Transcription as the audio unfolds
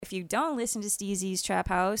if you don't listen to Steezy's Trap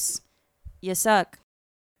House, you suck.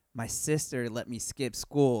 My sister let me skip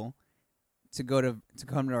school to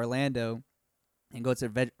come to Orlando and go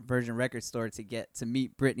to a Virgin Record store to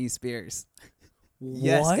meet Britney Spears.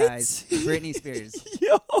 Yes, What? guys, Britney Spears.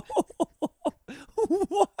 Yo,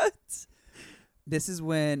 what? This is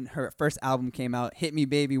when her first album came out. Hit Me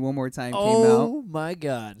Baby One More Time came out. Oh my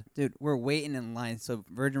God. Dude, we're waiting in line. So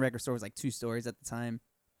Virgin Record store was like 2 stories at the time.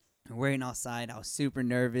 We're waiting outside. I was super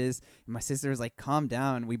nervous. And my sister was like, calm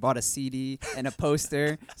down. We bought a CD and a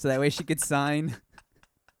poster so that way she could sign.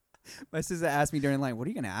 My sister asked me during the line, what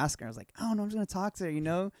are you going to ask her? I was like, I don't know. I'm just going to talk to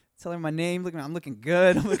her, tell her my name. Look, I'm looking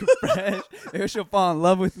good. I'm looking fresh. Maybe she'll fall in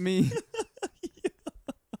love with me.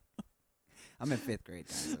 I'm in 5th grade,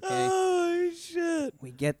 guys, okay? Oh, shit.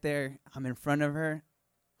 We get there. I'm in front of her.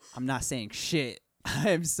 I'm not saying shit. I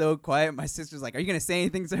am so quiet. My sister's like, are you going to say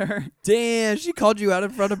anything to her? Damn, she called you out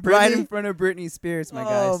in front of Britney? Right in front of Britney Spears, my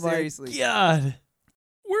guy. Seriously. My God.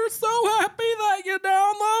 We're so happy that you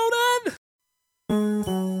downloaded.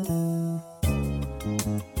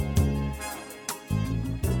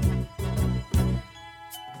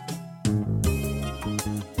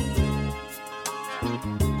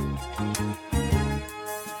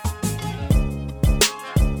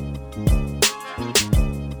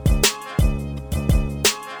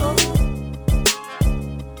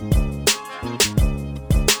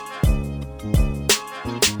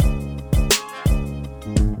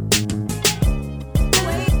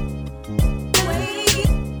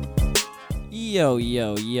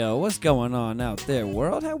 Yo, what's going on out there,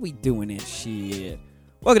 world? How we doing this shit?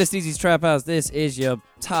 Welcome to Steezy's Trap House. This is your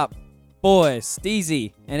top boy,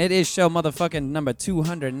 Steezy, and it is show motherfucking number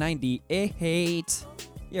 298.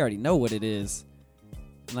 You already know what it is.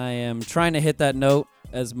 And I am trying to hit that note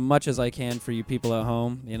as much as I can for you people at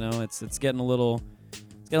home. You know, it's getting a little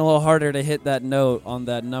harder to hit that note on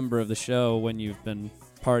that number of the show when you've been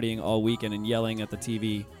partying all weekend and yelling at the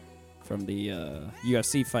TV. From the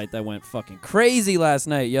UFC fight that went fucking crazy last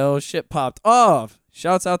night, yo. Shit popped off.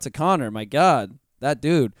 Shouts out to Connor, my God. That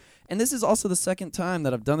dude. And this is also the second time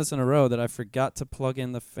that I've done this in a row that I forgot to plug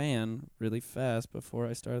in the fan really fast before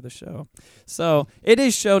I started the show. So, it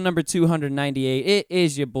is show number 298. It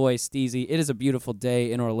is your boy, Steezy. It is a beautiful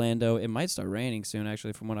day in Orlando. It might start raining soon,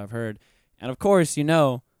 actually, from what I've heard. And, of course, you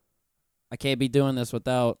know, I can't be doing this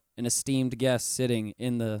without an esteemed guest sitting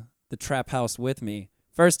in the trap house with me.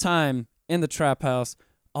 First time in the trap house,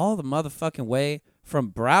 all the motherfucking way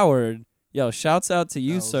from Broward. Yo, shouts out to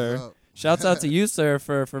you, sir. Shouts out to you, sir,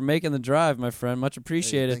 for making the drive, my friend. Much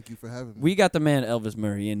appreciated. Hey, thank you for having me. We got the man Elvis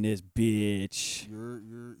Murry in this bitch.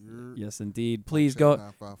 You're Yes, indeed. Please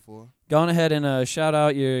go on ahead and shout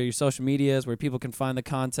out your social medias where people can find the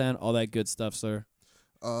content, all that good stuff, sir.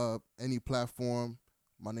 Any platform.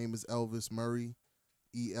 My name is Elvis Murry,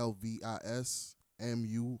 ELVIS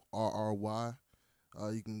MURRY.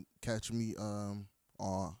 You can catch me on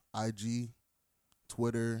IG,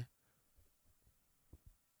 Twitter,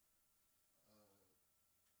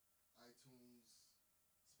 iTunes,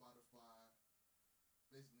 Spotify,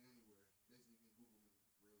 basically anywhere. Basically, you can Google me,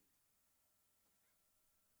 really.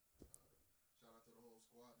 Shout out to the whole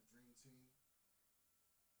squad, the Dream Team.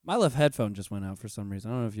 My left headphone just went out for some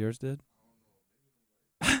reason. I don't know if yours did.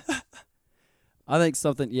 I think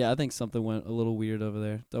something went a little weird over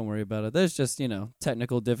there. Don't worry about it. There's just,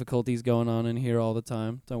 technical difficulties going on in here all the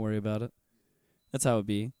time. Don't worry about it. That's how it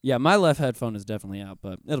be. Yeah, my left headphone is definitely out,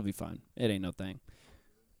 but it'll be fine. It ain't no thing.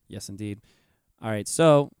 Yes, indeed. All right,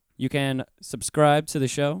 so you can subscribe to the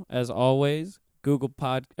show as always. Google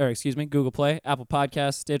Play, Apple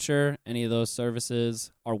Podcasts, Stitcher, any of those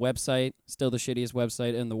services. Our website, still the shittiest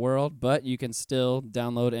website in the world, but you can still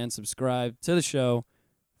download and subscribe to the show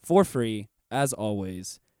for free. As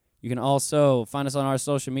always, you can also find us on our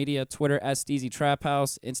social media, Twitter at Steezy Trap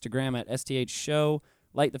House, Instagram at STH Show,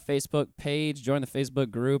 like the Facebook page, join the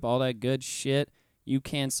Facebook group, all that good shit. You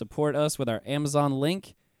can support us with our Amazon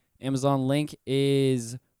link. Amazon link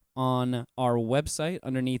is on our website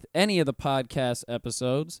underneath any of the podcast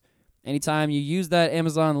episodes. Anytime you use that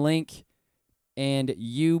Amazon link and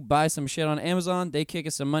you buy some shit on Amazon, they kick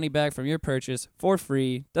us some money back from your purchase for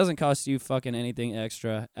free. Doesn't cost you fucking anything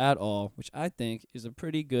extra at all, which I think is a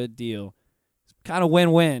pretty good deal. It's kind of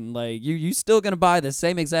win-win. Like, you still going to buy the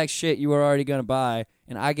same exact shit you were already going to buy,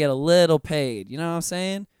 and I get a little paid. You know what I'm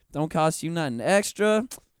saying? Don't cost you nothing extra.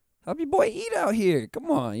 Help your boy eat out here. Come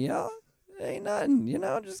on, y'all. It ain't nothing,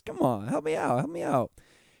 just come on. Help me out.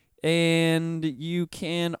 And you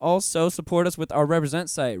can also support us with our Represent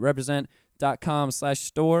site,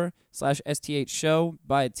 represent.com/store/STH show.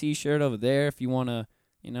 Buy a t-shirt over there if you want to,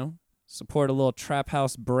 support a little trap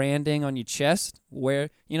house branding on your chest, where,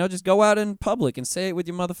 just go out in public and say it with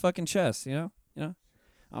your motherfucking chest,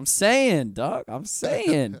 I'm saying, dog, I'm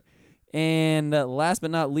saying. And last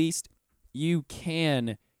but not least, you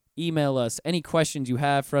can email us any questions you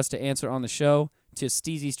have for us to answer on the show to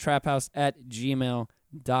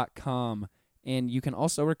steezystraphouse@gmail.com. And you can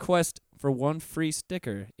also request for one free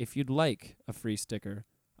sticker if you'd like a free sticker.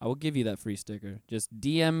 I will give you that free sticker. Just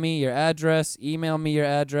DM me your address, email me your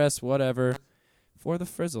address, whatever, for the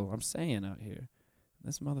frizzle. I'm saying out here.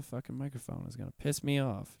 This motherfucking microphone is going to piss me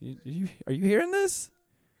off. Are you hearing this?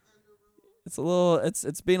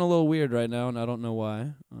 It's being a little weird right now, and I don't know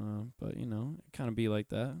why. But, it kind of be like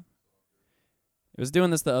that. It was doing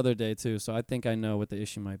this the other day, too, so I think I know what the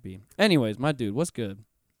issue might be. Anyways, my dude, what's good?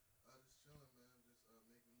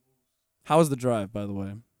 How was the drive, by the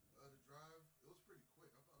way?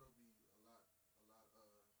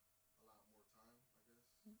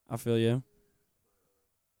 I feel you.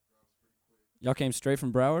 Y'all came straight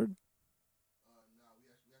from Broward?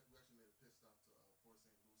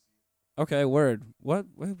 Okay, word. What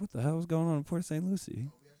the hell was going on in Port St. Lucie?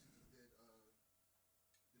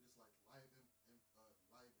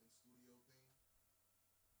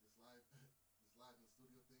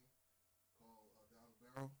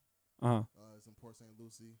 Uh-huh. It's in Port St.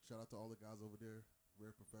 Lucie. Shout out to all the guys over there.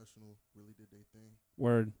 Very professional. Really did their thing.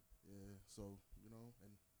 Word. Yeah. So, and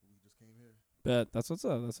we just came here. Bet. That's what's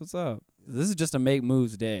up. Yeah. This is just a make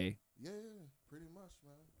moves day. Yeah, pretty much,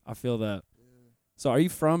 man. I feel that. Yeah. So are you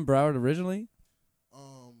from Broward originally?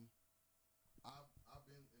 I've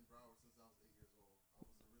been in Broward since I was 8 years old. I was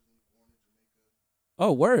originally born in Jamaica.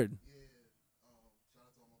 Oh, word. Yeah. Shout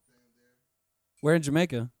out to all my fans there. Where in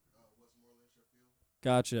Jamaica? Westmoreland, Sheffield.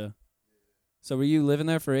 Gotcha. Yeah. So were you living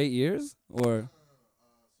there for 8 years? Or? So I was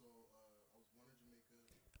born in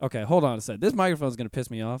Jamaica. Okay, hold on a sec. This microphone's going to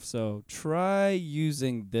piss me off, so try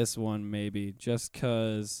using this one maybe, just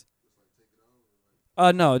 'cause.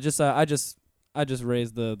 No, I just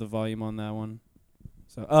raised the volume on that one.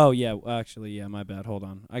 So, my bad. Hold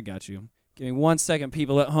on. I got you. Give me 1 second,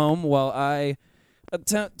 people at home, while I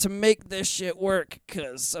attempt to make this shit work,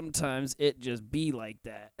 'cause sometimes it just be like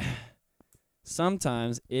that.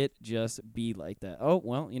 Sometimes it just be like that. Oh,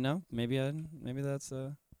 well, maybe that's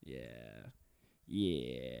yeah.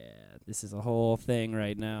 This is a whole thing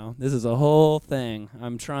right now. This is a whole thing.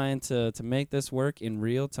 I'm trying to make this work in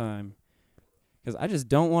real time. 'Cause I just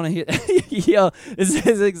don't want to hear. Yo, this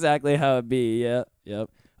is exactly how it be. Yep.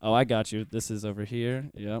 Oh, I got you. This is over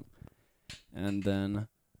here. Yep. And then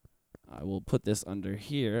I will put this under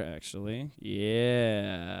here, actually.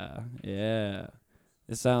 Yeah.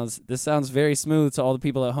 This sounds very smooth to all the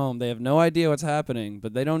people at home. They have no idea what's happening,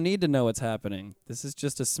 but they don't need to know what's happening. This is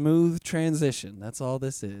just a smooth transition. That's all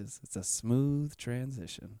this is. It's a smooth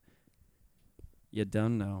transition. You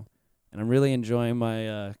don't know. And I'm really enjoying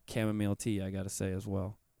my chamomile tea, I got to say, as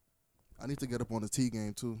well. I need to get up on the tea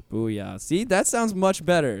game, too. Booyah. See, that sounds much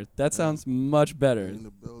better. That sounds much better In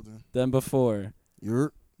the building. than before.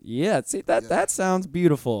 You're... Yeah, see, that sounds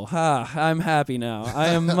beautiful. I'm happy now. I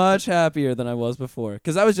am much happier than I was before.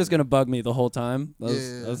 Because that was just going to bug me the whole time.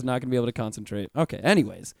 I was not going to be able to concentrate. Okay,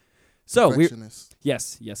 anyways. So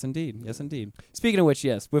yes, indeed. Yes, indeed. Speaking of which,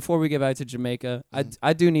 yes, before we get back to Jamaica,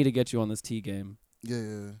 I do need to get you on this tea game.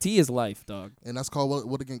 Yeah. Tea is life, dog. And that's called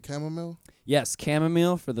what again? Chamomile? Yes,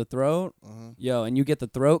 chamomile for the throat. Uh-huh. Yo, and you get the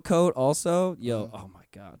throat coat also. Yo, oh my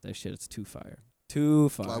God, that shit is too fire. Too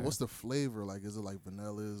fire. Like, what's the flavor? Like, is it like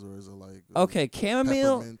vanillas or is it like okay,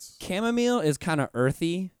 chamomile. peppermints? Chamomile is kind of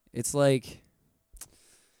earthy. It's like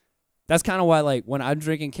that's kind of why, like, when I'm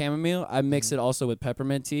drinking chamomile, I mix it also with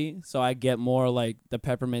peppermint tea, so I get more like the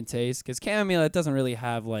peppermint taste. Because chamomile, it doesn't really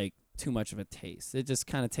have like too much of a taste. It just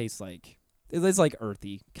kind of tastes like. It's like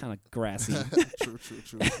earthy, kind of grassy. True.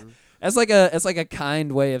 It's like a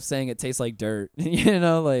kind way of saying it tastes like dirt.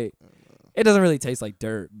 Like it doesn't really taste like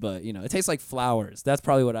dirt, but it tastes like flowers. That's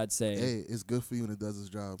probably what I'd say. Hey, it's good for you and it does its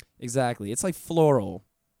job. Exactly. It's like floral.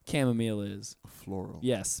 Chamomile is. Floral.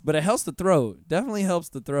 Yes, but it helps the throat. Definitely helps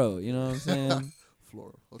the throat. You know what I'm saying?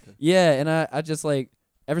 Floral. Okay. Yeah, and I just like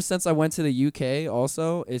ever since I went to the UK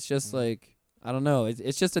also, it's just like I don't know.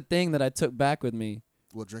 It's just a thing that I took back with me.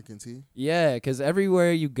 What, drinking tea? Yeah, because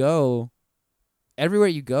everywhere you go,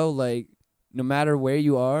 like, no matter where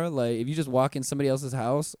you are, like, if you just walk in somebody else's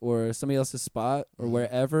house or somebody else's spot or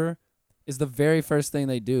wherever, is the very first thing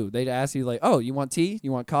they do. They'd ask you, like, oh, you want tea?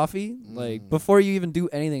 You want coffee? Like, before you even do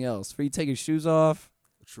anything else, before you take your shoes off.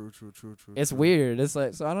 True. It's weird. It's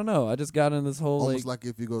like, so I don't know. I just got in this whole, almost like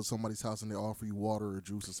if you go to somebody's house and they offer you water or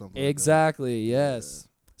juice or something. Exactly, like yes. Yeah.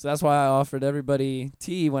 So that's why I offered everybody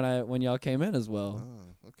tea when y'all came in as well.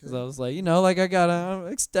 Because I Okay. was like, like I gotta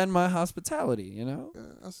extend my hospitality, Yeah,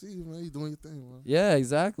 I see you, man. You doing your thing, man. Yeah,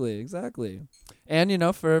 exactly.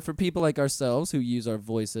 And for people like ourselves who use our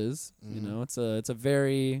voices,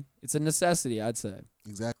 Mhm. it's a necessity, I'd say.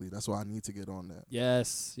 Exactly. That's why I need to get on that.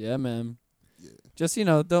 Yes, yeah, man. Yeah. Just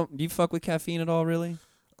do you fuck with caffeine at all, really?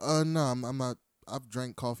 No, I'm not. I've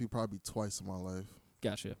drank coffee probably twice in my life.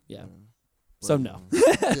 Gotcha. Yeah. But, So no.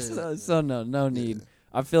 So no need. Yeah.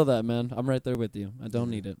 I feel that, man. I'm right there with you. I don't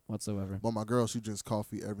Yeah. need it whatsoever. But my girl, she drinks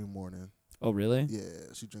coffee every morning. Oh, really?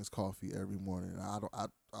 Yeah, she drinks coffee every morning. I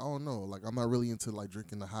don't know. Like, I'm not really into like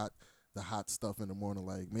drinking the hot stuff in the morning.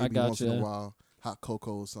 Like maybe once in a gotcha. while, hot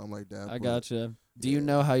cocoa or something like that. I but, gotcha. Do you yeah.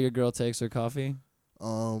 know how your girl takes her coffee?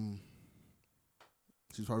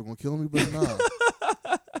 She's probably gonna kill me, but nah.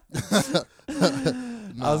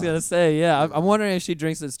 I was gonna say, yeah. I'm wondering if she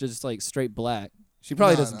drinks it just like straight black. She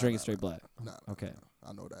probably doesn't drink it straight black. Nah, Okay.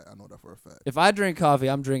 I know that. I know that for a fact. If I drink coffee,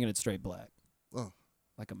 I'm drinking it straight black. Oh.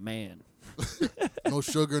 Like a man. No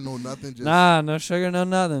sugar, no nothing. Just Nah, no sugar, no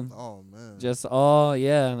nothing. Oh man. Just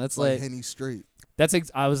yeah. That's like like Henny straight.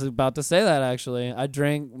 I was about to say that actually. I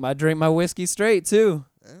drink my whiskey straight too.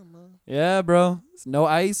 Yeah, man. Yeah, bro. It's no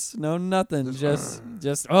ice, no nothing. Just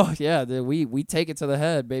oh yeah, we take it to the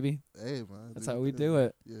head, baby. Hey man. That's how we do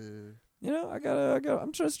it. Yeah. I gotta.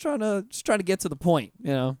 I'm just trying to get to the point.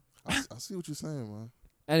 I see what you're saying, man.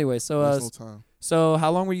 Anyway, so There's no time. so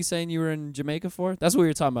how long were you saying you were in Jamaica for? That's what we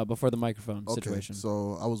were talking about before the microphone Okay, situation.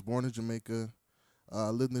 so I was born in Jamaica. I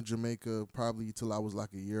lived in Jamaica probably till I was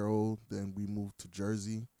like a year old. Then we moved to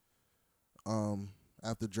Jersey.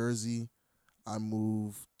 After Jersey, I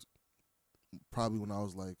moved probably when I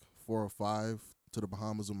was like 4 or 5 to the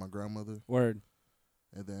Bahamas with my grandmother. Word.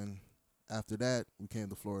 And then after that, we came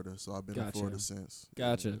to Florida. So I've been in Gotcha. Florida since.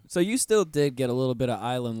 Gotcha. So you still did get a little bit of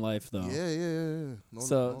island life though. Yeah.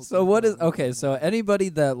 So what is okay? So anybody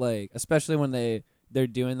that like, especially when they're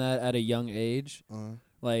doing that at a young age,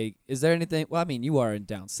 like, is there anything? Well, I mean, you are in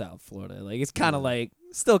down south Florida. Like, it's kind of like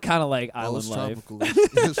still kind of like island life. Tropical.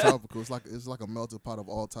 It's tropical. It's like a melting pot of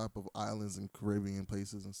all type of islands and Caribbean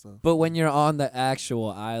places and stuff. But when you're on the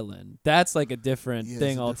actual island, that's like a different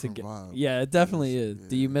thing altogether. Yeah, it definitely is. Yeah.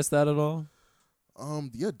 Do you miss that at all?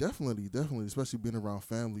 Yeah, definitely, especially being around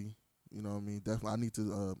family. You know what I mean? Definitely, I need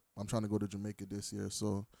to. I'm trying to go to Jamaica this year,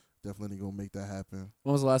 so definitely gonna make that happen.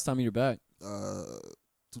 When was the last time you were back?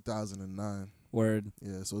 2009. Word.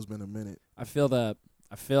 Yeah, so it's been a minute. I feel that.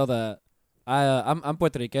 I'm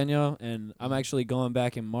Puerto Riqueño, and I'm actually going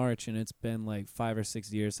back in March, and it's been like 5 or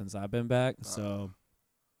 6 years since I've been back. So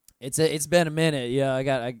it's been a minute. Yeah, I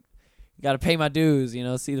got to pay my dues.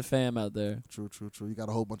 See the fam out there. True. You got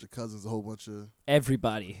a whole bunch of cousins, a whole bunch of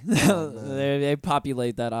Everybody. Oh, man. they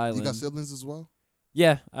populate that island. You got siblings as well?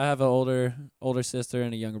 Yeah, I have an older sister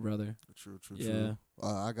and a younger brother. True. Yeah.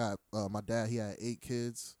 I got my dad. He had 8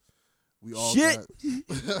 kids. We all Shit.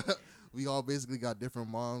 we all basically got different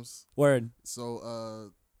moms. Word.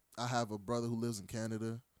 So I have a brother who lives in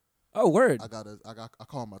Canada. Oh, word. I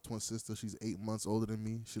call my twin sister. She's 8 months older than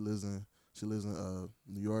me. She lives in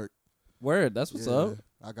New York. Word. That's what's up.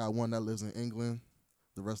 I got one that lives in England.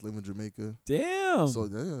 The rest live in Jamaica. Damn. So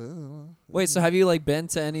yeah. Wait, so have you like been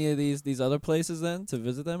to any of these other places then to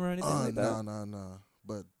visit them or anything like that? No.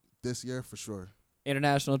 But this year for sure.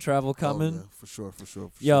 International travel coming. Oh, yeah, for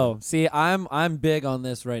sure. Yo, see, I'm big on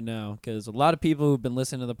this right now because a lot of people who've been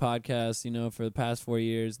listening to the podcast, for the past 4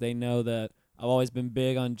 years, they know that I've always been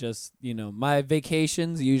big on just, my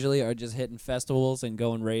vacations usually are just hitting festivals and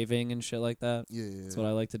going raving and shit like that. Yeah. That's what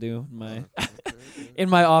I like to do in my Okay. in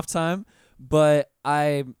my off time. But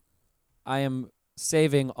I am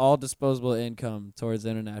saving all disposable income towards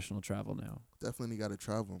international travel now. Definitely got to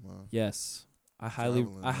travel, man. Yes. I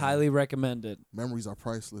Traveling, highly recommend it. Memories are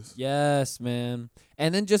priceless. Yes, man.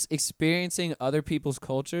 And then just experiencing other people's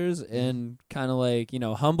cultures and kind of like,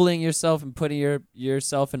 humbling yourself and putting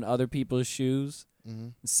yourself in other people's shoes,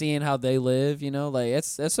 seeing how they live, like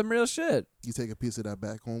that's some real shit. You take a piece of that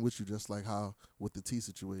back home with you, just like how with the tea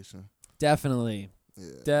situation. Definitely.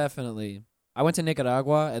 Yeah. Definitely. I went to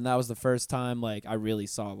Nicaragua, and that was the first time like I really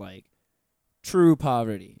saw like true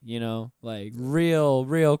poverty, like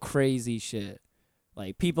real crazy shit.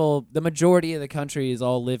 Like people, the majority of the country is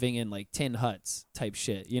all living in like tin huts type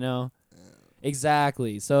shit, Yeah.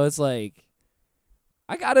 Exactly. So it's like,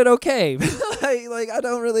 I got it okay. like I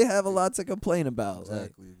don't really have a lot to complain about.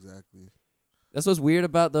 Exactly. That's what's weird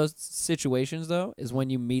about those situations, though, is when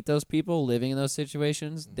you meet those people living in those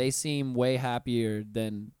situations, they seem way happier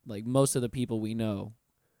than like most of the people we know,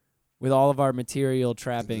 with all of our material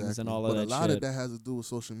trappings and all of that shit. But a lot of that has to do with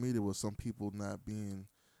social media, with some people not being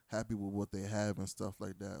happy with what they have and stuff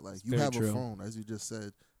like that. Like, It's you very have true. a phone, as you just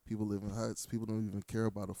said. People live in huts. People don't even care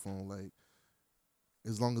about a phone. Like,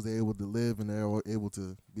 as long as they're able to live and they're able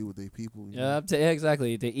to be with their people. You know?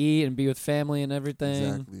 Exactly. To eat and be with family and everything.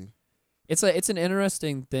 Exactly. It's an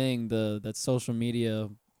interesting thing, that social media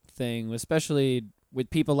thing, especially with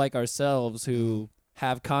people like ourselves who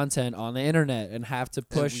have content on the internet and have to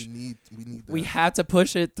push. And we need that. We have to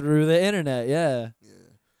push it through the internet. Yeah. Yeah,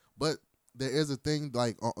 but there is a thing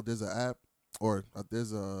like there's an app or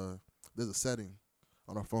there's a setting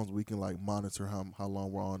on our phones where we can like monitor how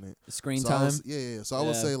long we're on it. Screen So time. Yeah. So I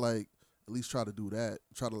would Yeah. say like at least try to do that.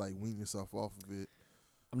 Try to like wean yourself off of it.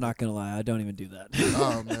 I'm not gonna lie, I don't even do that.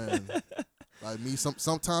 Oh man, like me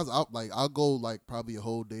sometimes I'll go like probably a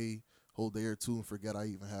whole day or two and forget I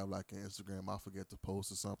even have like an Instagram. I forget to post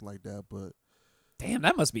or something like that. But Damn,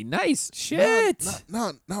 that must be nice. Shit.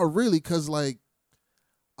 not really, cause like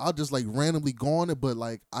I'll just like randomly go on it, but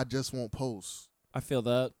like I just won't post. I feel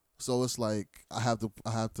that. So it's like I have to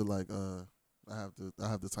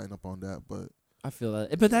tighten up on that. But I feel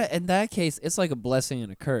that. But that in that case, it's like a blessing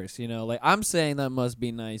and a curse, you know? Like, I'm saying that must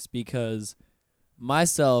be nice because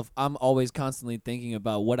myself, I'm always constantly thinking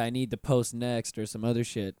about what I need to post next or some other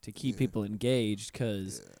shit to keep Yeah. people engaged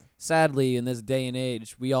because yeah, sadly, in this day and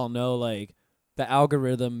age, we all know, like, the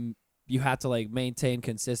algorithm, you have to, like, maintain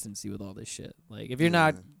consistency with all this shit. Like, if you're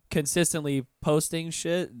not Yeah. consistently posting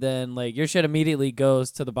shit, then, like, your shit immediately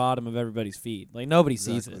goes to the bottom of everybody's feed. Like, nobody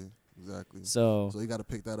sees it. Exactly. So, So you got to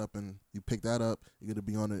pick that up, and you pick that up, you're gonna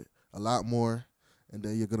be on it a lot more, and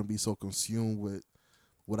then you're gonna be so consumed with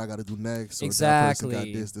what I got to do next. Or that person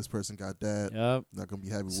Exactly. got this person got that. yep. Not gonna be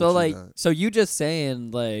happy with So what like, you got. so you just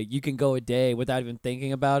saying like you can go a day without even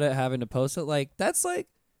thinking about it, having to post it,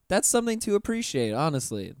 that's something to appreciate,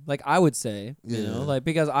 honestly. Like I would say, you know, Yeah. like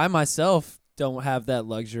because I myself don't have that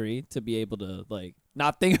luxury to be able to like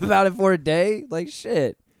not think about it for a day, like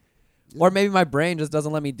shit. Yeah. Or maybe my brain just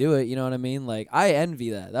doesn't let me do it, you know what I mean? Like I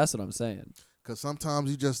envy that. That's what I'm saying. Cause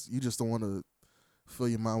sometimes you just don't want to fill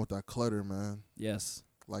your mind with that clutter, man. Yes.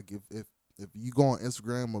 Like if you go on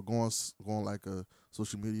Instagram or go on like a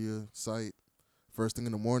social media site, first thing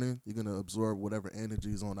in the morning, you're gonna absorb whatever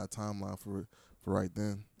energy is on that timeline for right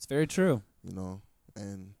then, It's very true. you know.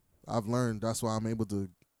 And I've learned that's why I'm able to,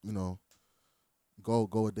 you know, go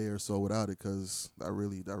a day or so without it, cause that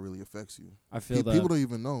really affects you. I feel that. People don't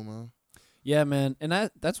even know, man. Yeah, man. And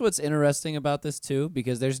that's what's interesting about this too,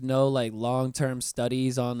 because there's no like long-term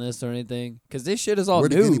studies on this or anything, because this shit is all We're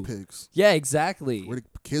the new. guinea pigs. Yeah, exactly. Where the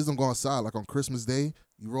kids don't go outside. Like on Christmas Day,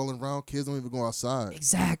 you rolling around, kids don't even go outside.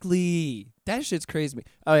 Exactly. That shit's crazy to me.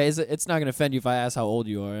 Oh, it's not gonna offend you if I ask how old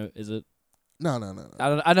you are, is it? No.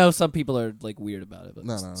 I know some people are like weird about it, but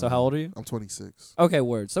No. so how old are you? I'm 26. Okay,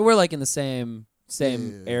 word. So we're like in the same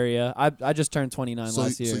Yeah. area. I just turned 29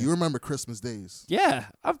 last year. So you remember Christmas days? Yeah.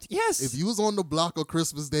 Yes. If you was on the block of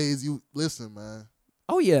Christmas days, you listen, man.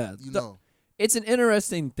 Oh yeah. You know. It's an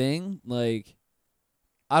interesting thing. Like,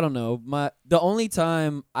 I don't know. The only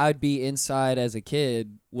time I'd be inside as a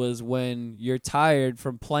kid was when you're tired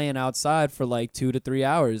from playing outside for like 2 to 3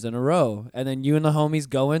 hours in a row, and then you and the homies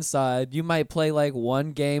go inside. You might play like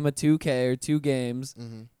one game of 2K or 2 games,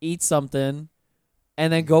 Mm-hmm. eat something,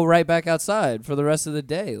 and then go right back outside for the rest of the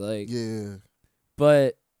day. Like, Yeah.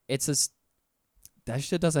 but that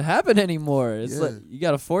shit doesn't happen anymore. It's Yeah. like you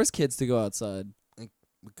gotta force kids to go outside.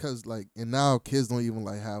 Because like, and now kids don't even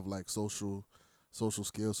like have like social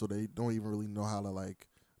skills, so they don't even really know how to like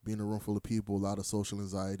be in a room full of people. A lot of social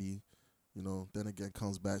anxiety, you know. Then again,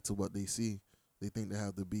 comes back to what they see. They think they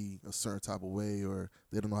have to be a certain type of way, or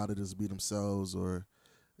they don't know how to just be themselves. Or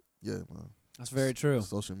yeah, man. That's very true.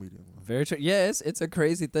 Social media, man. Very true. Yeah, it's a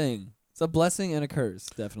crazy thing. It's a blessing and a curse,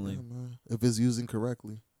 definitely. Yeah, man. If it's using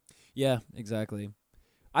correctly. Yeah, exactly.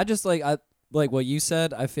 I just like what you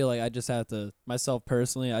said. I feel like I just have to myself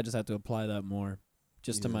personally. I just have to apply that more,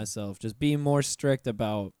 just to Yeah. myself. Just be more strict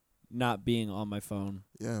about not being on my phone.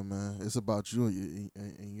 Yeah, man. It's about you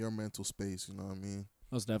and your mental space. You know what I mean?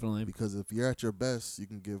 Most definitely. Because if you're at your best, you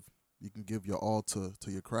can give your all to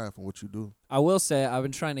your craft and what you do. I will say I've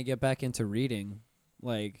been trying to get back into reading,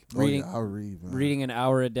 like reading, Oh, yeah, I read, man. reading an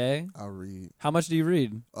hour a day. I read. How much do you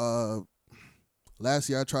read? Last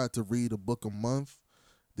year I tried to read a book a month.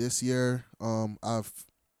 This year, I'm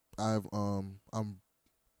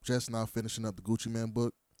just now finishing up the Gucci Man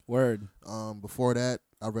book. Word. Before that,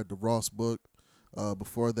 I read the Ross book.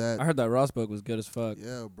 Before that, I heard that Ross book was good as fuck.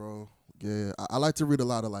 yeah, bro. Yeah, I like to read a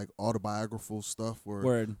lot of like autobiographical stuff or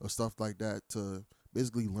Word. stuff like that to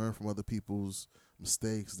basically learn from other people's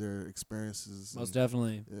mistakes, their experiences. Most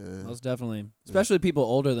definitely. Yeah. Most definitely. Especially people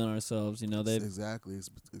older than ourselves, you know, exactly.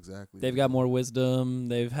 they've got more wisdom,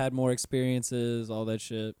 they've had more experiences, all that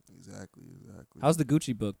shit. Exactly. How's the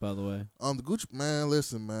Gucci book, by the way? The Gucci man,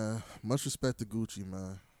 listen, man. Much respect to Gucci,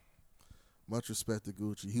 man. Much respect to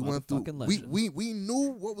Gucci. He went through. We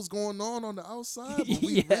knew what was going on the outside, but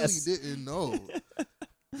we really didn't know.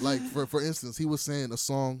 Like for instance, he was saying a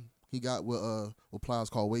song he got with Plies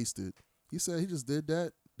called "Wasted." He said he just did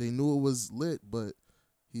that. They knew it was lit, but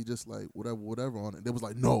he just like whatever on it. They was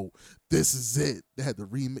like, no, this is it. They had to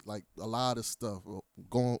remix like a lot of stuff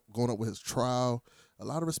going up with his trial. A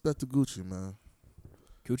lot of respect to Gucci, man.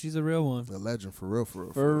 Gucci's a real one. A legend for real.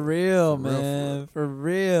 For real, man. For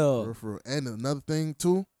real. And another thing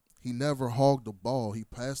too, he never hogged the ball. He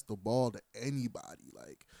passed the ball to anybody.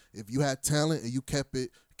 Like if you had talent and you kept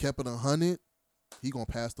it 100, he gonna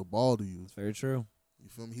pass the ball to you. It's very true. You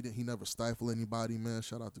feel me? He never stifled anybody, man.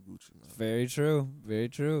 Shout out to Gucci, man. Very true. Very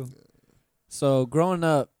true. Yeah. So growing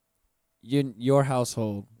up, your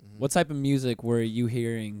household, what type of music were you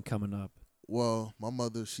hearing coming up? Well, my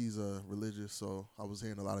mother, she's religious, so I was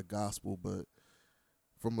hearing a lot of gospel. But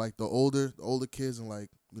from like the older kids and like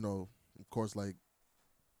of course like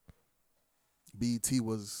BET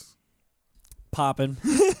was popping.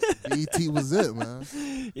 BET was it, man.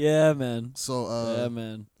 Yeah, man.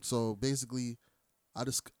 So So basically, I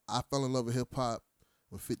fell in love with hip hop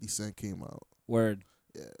when 50 Cent came out. Word.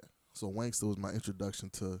 Yeah. So Wanksta was my introduction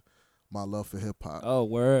to my love for hip hop. Oh,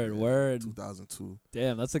 word. 2002.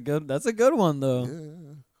 Damn, that's a good one though.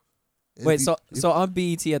 Yeah. Wait, so on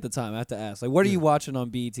BET at the time, I have to ask, like, what are you watching on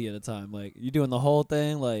BET at the time? Like, you doing the whole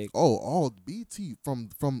thing, like? All BET from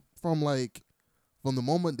the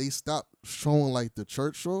moment they stopped showing like the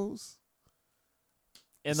church shows.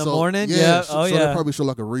 In the morning, yeah. Oh, so yeah. they probably show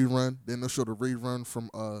like a rerun. Then they'll show the rerun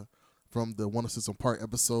from the One Assistant Park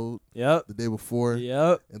episode. Yep. The day before.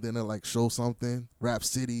 Yep. And then they'll like show something. Rap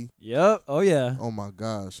City. Yep. Oh yeah. Oh my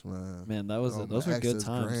gosh, man. Man, those were good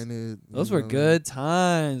times. Granted, those were good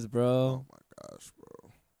times, bro. Oh my gosh,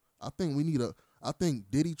 bro. I think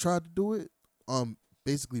Diddy tried to do it.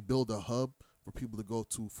 Basically build a hub for people to go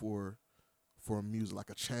to for music,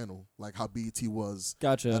 like a channel, like how BET was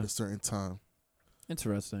at a certain time.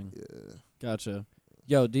 Interesting. Yeah. Gotcha.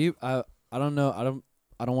 Yo, do you I don't know, I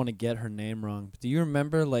don't want to get her name wrong, but do you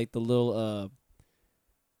remember like the little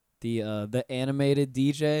the animated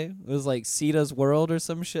DJ? It was like Sita's World or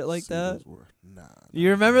some shit like that. Nah.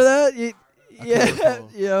 You remember that? Yeah.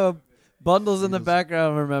 Yo, Bundles in the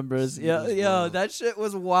background remembers. Yo, that shit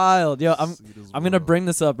was wild. Yo, I'm gonna bring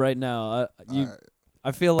this up right now.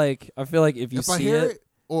 I feel like if you see I hear it,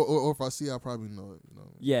 or if I see it, I probably know it.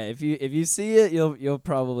 Yeah, if you see it, you'll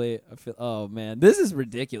probably feel. Oh man, this is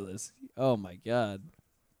ridiculous. Oh my god,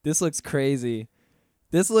 this looks crazy.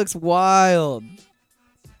 This looks wild.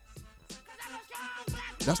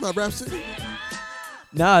 That's not Rap City.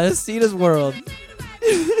 Nah, that's Sita's World.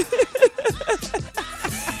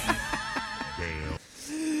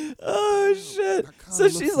 Oh shit! So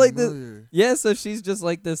she's like this. Yeah, so she's just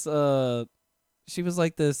like this. She was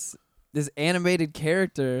like this animated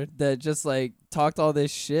character that just like talked all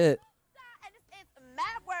this shit.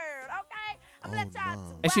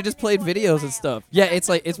 And she just played videos and stuff. Yeah, it's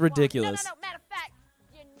like it's ridiculous.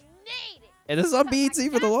 And it's on BET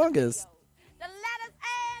for the longest.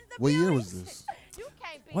 What year was this?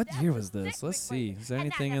 What year was this? Let's see. Is there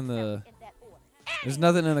anything in the? There's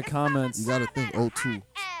nothing in the comments. You gotta think 02.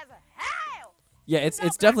 Yeah, it's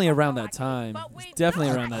definitely around that time. It's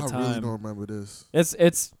definitely around that time. I really don't remember this.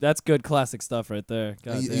 That's good classic stuff right there.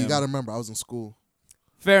 You gotta remember, I was in school.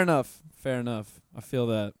 Fair enough. I feel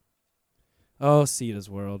that. Oh, Sita's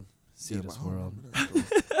World. Sita's World.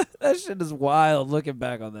 That shit is wild. Looking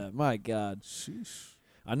back on that, my God. Sheesh.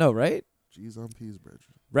 I know, right? G's on P's, brethren.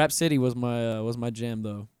 Rap City was my jam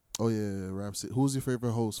though. Oh yeah, Rap City. Who's your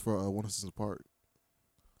favorite host for One Assistant Park?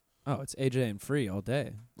 Oh, it's AJ and Free all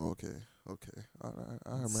day. Okay. All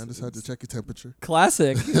right, man. Just had to check your temperature.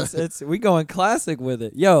 Classic. it's we going classic with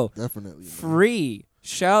it. Yo, definitely. Free.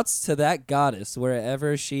 Shouts to that goddess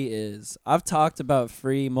wherever she is. I've talked about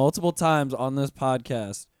Free multiple times on this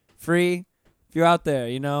podcast. Free, if you're out there,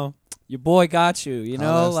 your boy got you.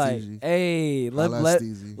 Hey,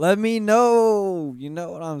 let me know. You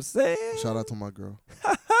know what I'm saying? Shout out to my girl.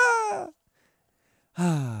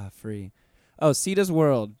 Free. Oh, Sita's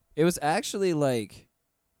World. It was actually like.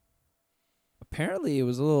 Apparently, it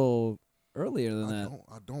was a little earlier than that.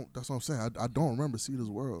 I don't. That's what I'm saying. I don't remember Sita's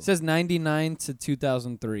World. It says 99 to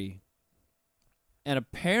 2003. And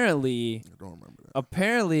apparently, I don't remember that.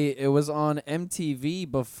 Apparently, it was on MTV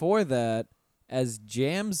before that, as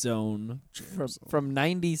Jam Zone, from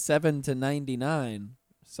 97 to 99.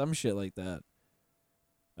 Some shit like that.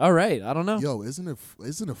 All right, I don't know. Yo, isn't it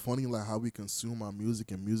funny like how we consume our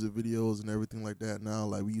music and music videos and everything like that now?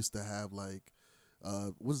 Like we used to have like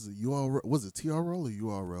what is it, URL? Was it TRL or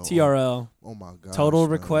URL? TRL. Oh my god. Total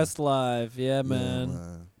Request Live. Yeah, man.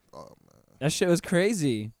 Oh man. That shit was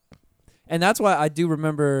crazy. And that's why I do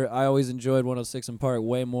remember I always enjoyed 106 in Park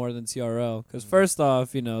way more than TRL. Because first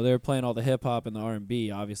off, you know, they were playing all the hip-hop and the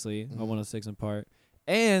R&B, obviously, on 106 in Park.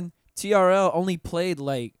 And TRL only played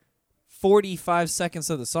like 45 seconds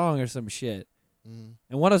of the song or some shit. And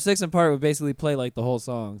 106 in Park would basically play like the whole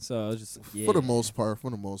song. So I was just yeah. For the most part.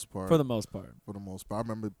 I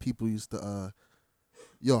remember people used to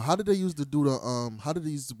how did they used to do the how did they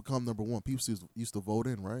used to become number one? People used to vote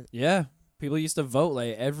in, right? Yeah. People used to vote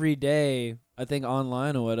like every day, I think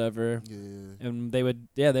online or whatever. Yeah. And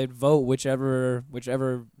they'd vote whichever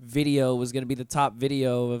video was going to be the top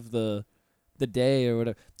video of the day or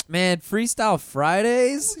whatever. Man, Freestyle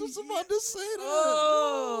Fridays? I was just about to say that.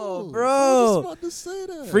 Oh, Yo, bro. I was just about to say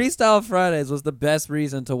that. Freestyle Fridays was the best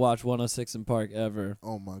reason to watch 106 in Park ever.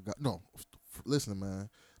 Oh my god. No. Listen, man.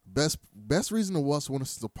 Best reason to watch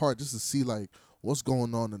 106 in Park just to see like what's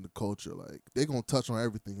going on in the culture. Like they're gonna touch on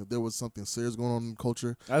everything. If there was something serious going on in the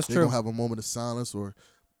culture, That's they're true. gonna have a moment of silence or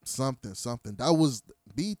something. That was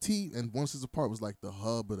BT and 106 in Park was like the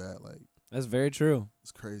hub of that. Like That's very true.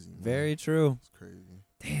 it's crazy. Man. Very true. It's crazy.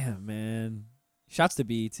 Damn, man. Shouts to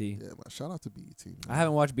BET. Yeah, man. Shout out to BET. Man. I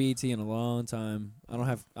haven't watched BET in a long time. I don't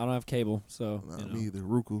have cable, so Nah, you know. me either.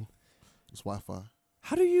 Roku. It's Wi-Fi.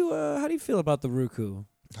 How do you feel about the Roku?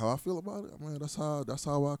 How I feel about it, man. That's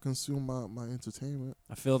how I consume my entertainment.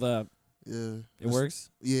 I feel that Yeah, it works.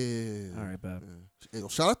 Yeah. All right, bad. Yeah. Hey,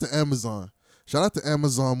 shout out to Amazon. Shout out to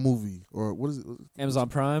Amazon Movie or what is it? Amazon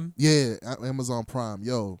Prime. Yeah, Amazon Prime.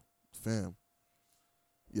 Yo, fam.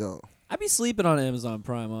 Yo. I be sleeping on Amazon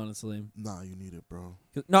Prime, honestly. Nah, you need it, bro.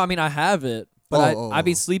 No, I mean I have it, but I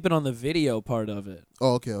be Oh. sleeping on the video part of it.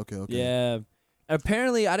 Oh, okay. Yeah.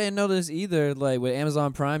 Apparently, I didn't know this either. Like with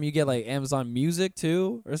Amazon Prime, you get like Amazon Music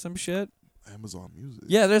too, or some shit. Amazon Music.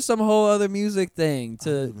 Yeah, there's some whole other music thing I to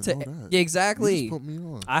didn't even know that. yeah, You exactly. just put me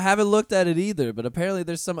on. I haven't looked at it either, but apparently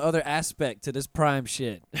there's some other aspect to this Prime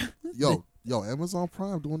shit. Yo, Amazon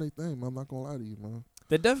Prime doing their thing, man. I'm not gonna lie to you, man.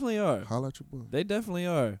 They definitely are. Holla at your boy. They definitely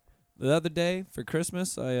are. The other day for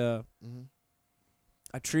Christmas,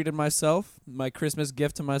 I treated myself. My Christmas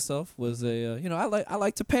gift to myself was a I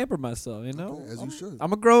like to pamper myself, you know. Okay, as you should.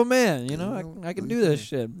 I'm a grown man, you know. Yeah, you know, I can do do your this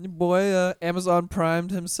shit. Your boy Amazon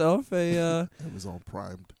primed himself a Amazon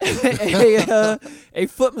primed. a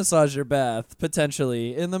foot massager bath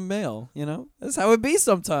potentially in the mail, you know. That's how it be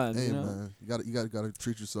sometimes, Hey, you know. man, you gotta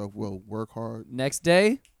treat yourself well. Work hard. Next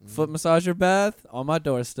day, foot massager bath on my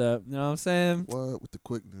doorstep. You know what I'm saying? What with the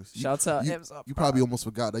quickness? Shouts out You, Amazon you Prime. probably almost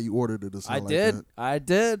forgot that you ordered it or I something did. like that. I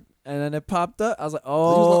did. And then it popped up. I was like, was like,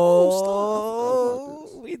 oh, stop. I forgot about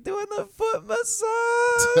this. we doing the foot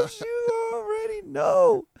massage. You already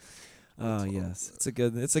know. Oh, yes. It's a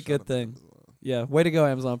good Shout good out thing. to Amazon. Yeah. Way to go,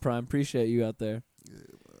 Amazon Prime. Appreciate you out there. Yeah,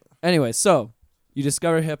 man. Anyway, so you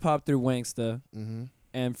discover hip hop through Wanksta. Mm-hmm.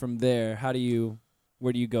 And from there, where do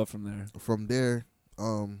you go from there? From there,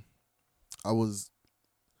 I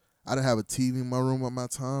didn't have a TV in my room at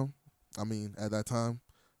that time.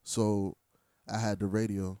 So I had the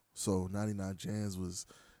radio. So 99 Jams was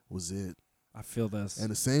it. I feel this.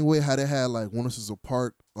 And the same way how they had like 106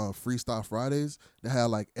 Apart Freestyle Fridays, they had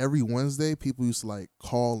like every Wednesday people used to like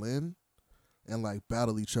call in and like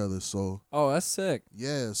battle each other. So Oh, that's sick.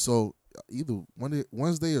 yeah, so either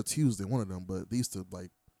Wednesday or Tuesday, one of them, but they used to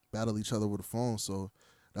like battle each other with the phone. So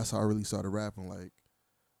that's how I really started rapping. Like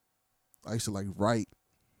I used to like write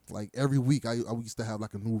like every week. I used to have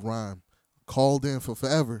like a new rhyme. Called in for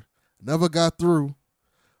forever, never got through,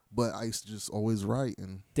 but I used to just always write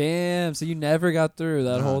and Damn. So you never got through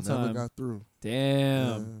that whole time. Never got through.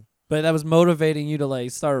 Damn. Yeah, But that was motivating you to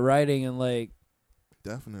like start writing and like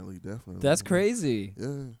definitely. that's crazy. Yeah,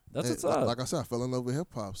 That's And what's up. Like I said, I fell in love with hip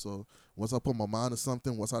hop. So once I put my mind to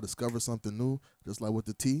something, once I discover something new, just like with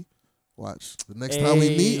the T, watch the next time we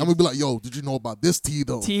meet, I'm gonna be like, "Yo, did you know about this T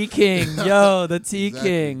though?" T King, yo, the T Exactly.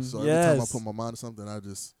 King. So every time I Yes. put my mind to something, I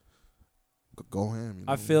just go ham. You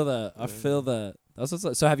know? I feel that. I Yeah. feel that. That's what's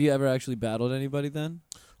up. So have you ever actually battled anybody then?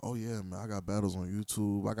 Oh yeah, man. I got battles on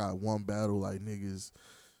YouTube. I got one battle like niggas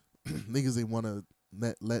they wanna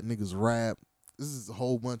let niggas rap. This is a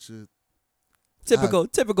whole bunch of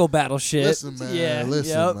Typical battle shit. listen, man. Yeah.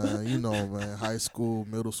 Listen, yep. man. You know, man. High school,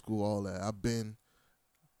 middle school, all that. I've been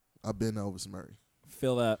Elvis Murry.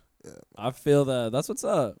 Feel that. Yeah. I feel that. That's what's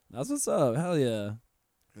up. That's what's up. Hell yeah.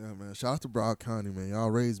 Yeah, man. Shout out to Broward County, man. Y'all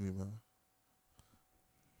raised me, man.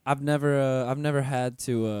 I've never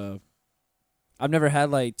had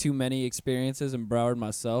like too many experiences in Broward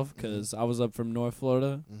myself because I was up from North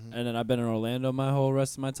Florida, Mm-hmm. and then I've been in Orlando my whole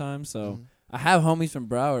rest of my time. So Mhm. I have homies from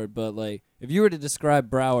Broward, but like if you were to describe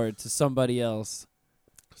Broward to somebody else,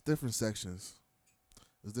 It's different sections.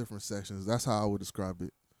 It's different sections. That's how I would describe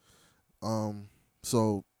it.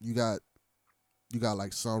 So you got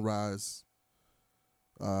like Sunrise.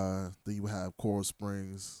 Then you have Coral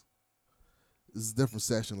Springs. It's a different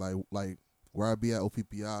section. Like where I be at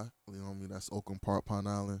OPPI. You know what I mean? That's Oakland Park, Pine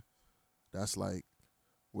Island. That's like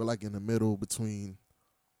we're like in the middle between.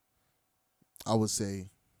 I would say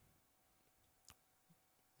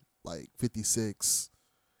like 56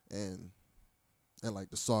 and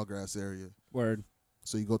like the Sawgrass area. word.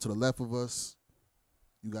 So you go to the left of us,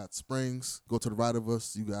 you got Springs. Go to the right of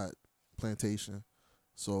us, you got Plantation.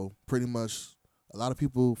 So pretty much a lot of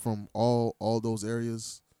people from all those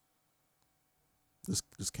areas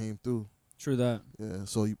just came through. True that. Yeah,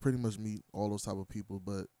 so you pretty much meet all those type of people.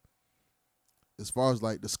 But as far as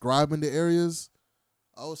like describing the areas,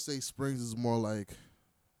 I would say Springs is more like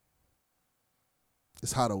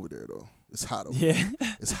it's hot over there though. It's hot over there.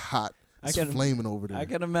 Yeah, It's hot. I It's can- flaming over there. I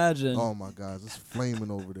can imagine. Oh my God, it's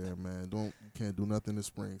flaming over there, man. You can't do nothing in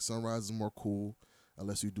spring. Sunrise is more cool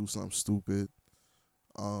unless you do something stupid.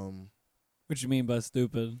 What you mean by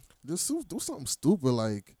stupid? Just do something stupid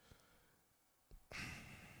like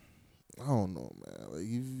I don't know, man. Like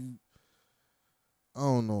I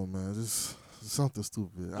don't know, man. Just something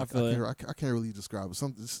stupid. I feel it. I can't really describe it.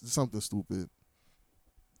 Something stupid.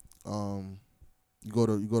 You go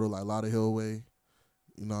to like Lotta Hill Way.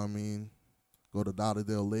 You know what I mean? Go to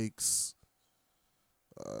Lauderdale Lakes.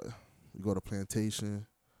 You go to Plantation.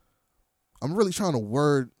 I'm really trying to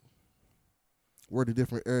word the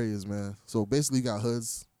different areas, man. So basically, you got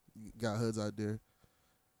hoods. You got hoods out there.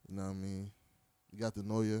 You know what I mean? You got the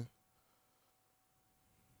Noya.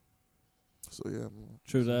 So yeah, man.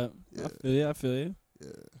 True that. Yeah. I feel you. Yeah.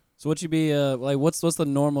 So what you be like? What's the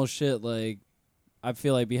normal shit like? I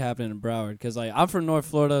feel like be happening in Broward because like I'm from North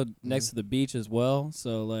Florida, next to the beach as well.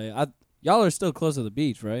 So like y'all are still close to the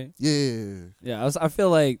beach, right? Yeah. Yeah, I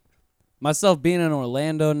feel like myself being in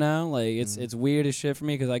Orlando now, like it's weird as shit for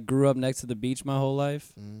me because I grew up next to the beach my whole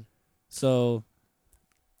life. Mhm. So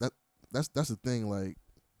That's the thing. Like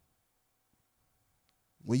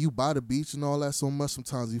when you buy the beach and all that so much,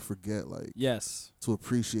 sometimes you forget like yes, to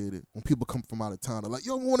appreciate it. When people come from out of town, they're like,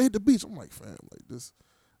 "Yo, I want to hit the beach." I'm like, "Fam, like this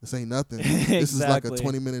ain't nothing. This is like a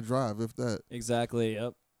Exactly. 20-minute drive, if that." exactly.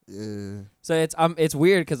 Yep. Yeah. So it's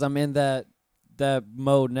weird because I'm in that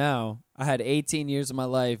mode now. I had 18 years of my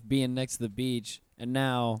life being next to the beach, and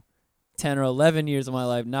now 10 or 11 years of my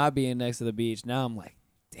life not being next to the beach. Now I'm like,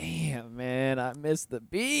 damn, man, I miss the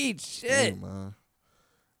beach. Shit. Hey, man.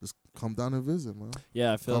 Just come down and visit, man.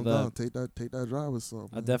 Yeah, I feel Come that. down, take that drive or something.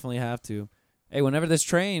 I man. definitely have to. Hey, whenever this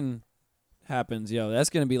train happens, yo, that's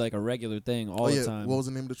gonna be like a regular thing all the time. What was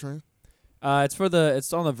the name of the train?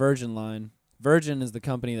 It's on the Virgin line. Virgin is the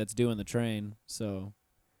company that's doing the train, so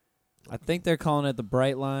I think they're calling it the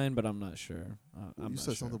Bright Line, but I'm not sure. You I'm said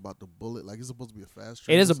not sure. something about the bullet. Like it's supposed to be a fast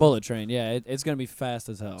train. It or is a something? bullet train. Yeah, it's gonna be fast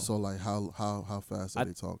as hell. So like how fast are I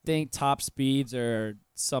they talking? think top speeds are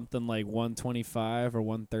something like 125 or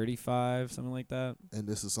 135, something like that. And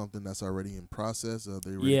this is something that's already in process.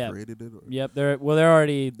 They already Yeah. created it. Or? Yep, they're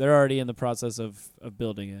already in the process of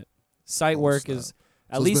building it. Site Oh, work snap. is So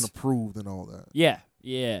at it's least been approved and all that.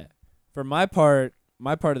 yeah. For my part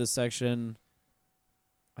of the section,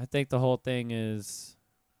 I think the whole thing is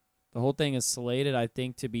slated, I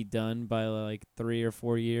think, to be done by like 3 or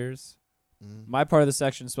 4 years. Mhm. My part of the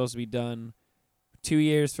section is supposed to be done 2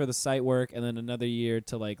 years for the site work and then another year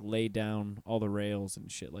to like lay down all the rails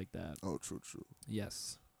and shit like that. Oh, true.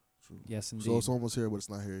 Yes. True. Yes, indeed. So it's almost here, but it's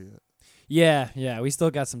not here yet. Yeah, we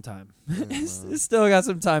still got some time. Yeah, man. Still got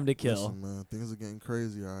some time to kill. Listen, man, things are getting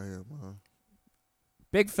crazy out here, man.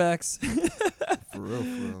 Big facts. For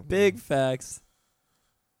real. Big man. facts.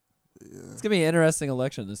 Yeah. It's going to be an interesting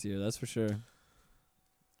election this year, that's for sure.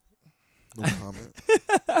 No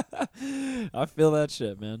comment. I feel that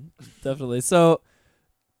shit, man. Definitely. So,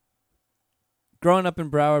 growing up in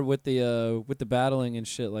Broward with the battling and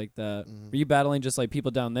shit like that, Mhm. were you battling just like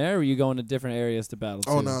people down there, or were you going to different areas to battle?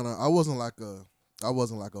 Oh too? no, I wasn't like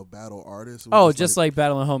a battle artist. It was Oh, just like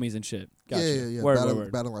battling homies and shit. Gotcha. yeah. Word, battling,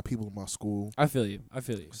 word. like people in my school, I feel you.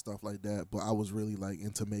 stuff like that. But I was really like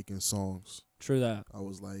into making songs. True that. I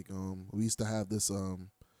was like, we used to have this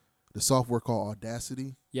the software called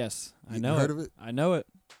Audacity. Yes, I You know heard it. of it? I know it.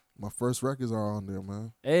 My first records are on there,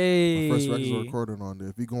 man. Hey. My first records are recorded on there.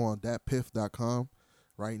 If you go on thatpiff.com,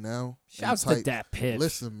 right now. Shouts to Dat Piff.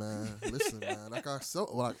 Listen, man.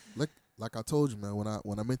 Like I told you, man.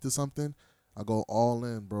 When I'm into something, I go all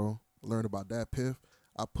in, bro. Learn about Dat Piff.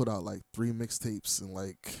 I put out like 3 mixtapes in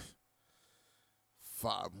like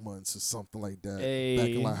 5 months or something like that. Back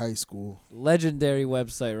in like high school. Legendary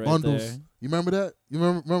website right Bundles. there. You remember that? You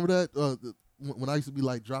remember that? When I used to be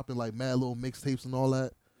like dropping like mad little mixtapes and all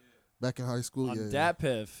that back in high school. On Dat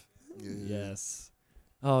Piff. Yeah. Yes.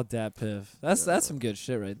 Oh, Dat Piff. That's some good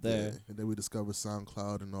shit right there. Yeah. And then we discovered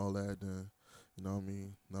SoundCloud and all that. Then, you know what I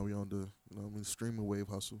mean? Now we on the, streaming wave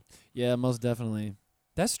hustle. Yeah, most definitely.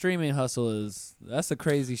 That streaming hustle that's a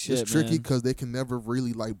crazy shit, It's tricky man. because they can never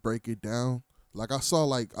really like break it down. Like I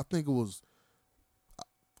saw I think it was,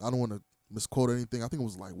 I don't want to misquote anything. I think it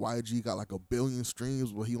was like YG got like 1 billion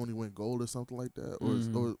streams, but he only went gold or something like that.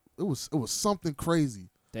 Or it was something crazy.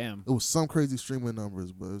 Damn. It was some crazy streaming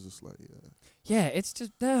numbers, but it's just like, yeah. Yeah, it's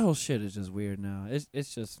just that whole shit is just weird now.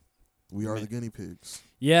 It's just We are the guinea pigs.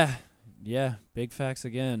 Yeah. Big facts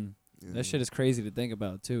again. Yeah. That shit is crazy to think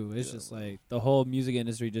about too. It's just like the whole music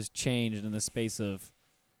industry just changed in the space of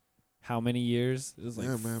how many years? It was like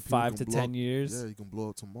man, 5 to 10 years. Yeah, you can blow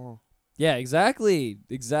up tomorrow. Yeah, exactly.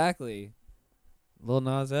 Lil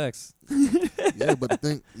Nas X. yeah, but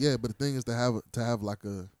the thing is to have like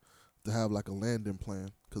a landing plan,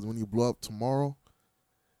 because when you blow up tomorrow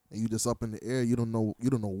and you just up in the air, you don't know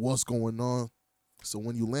what's going on. So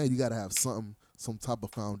when you land, you gotta have some type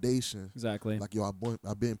of foundation. Exactly. Like, yo,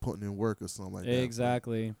 I've been putting in work or something like that.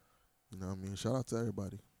 Exactly. You know what I mean? Shout out to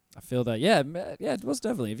everybody. I feel that. Yeah, most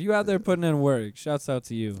definitely. If you out there putting in work, shouts out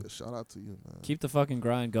to you. Yeah, shout out to you, man. Keep the fucking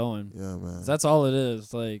grind going. Yeah, man. 'Cause that's all it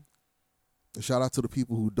is. Like, and shout out to the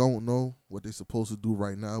people who don't know what they're supposed to do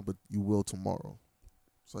right now, but you will tomorrow.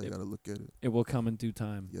 So you got to look at it. It will come in due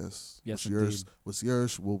time. Yes. Yes, What's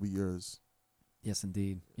yours will be yours. Yes,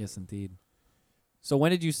 indeed. So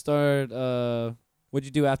when did you start? What'd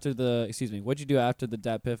you do after the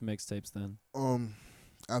Dat Piff mixtapes then?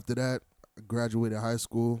 After that, I graduated high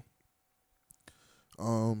school.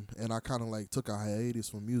 And I kind of like took a hiatus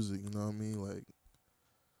from music. You know what I mean? Like,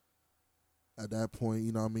 at that point,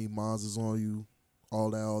 you know what I mean, Mons is on you,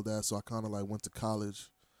 all that. So I kind of like went to college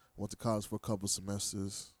for a couple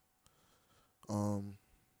semesters. And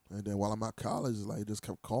then while I'm at college, like, it just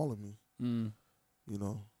kept calling me. You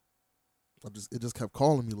know, it just kept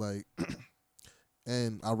calling me, like,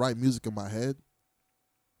 and I write music in my head.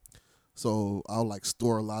 So I'll like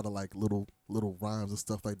store a lot of like little rhymes and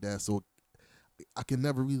stuff like that. So I can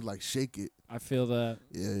never really like shake it. I feel that.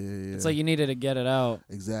 Yeah. It's like you needed to get it out.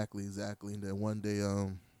 Exactly. And then one day,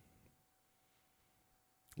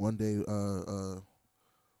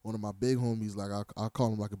 one of my big homies, like I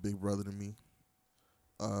call him like a big brother to me.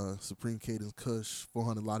 Supreme Cadence Kush,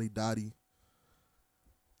 400 Lottie Dottie.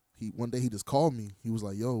 One day he just called me. He was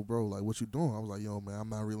like, "Yo, bro, like, what you doing?" I was like, "Yo, man, I'm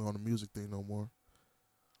not really on the music thing no more."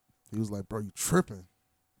 He was like, "Bro, you tripping?"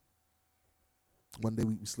 One day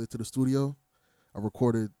we slid to the studio. I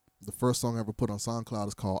recorded the first song I ever put on SoundCloud.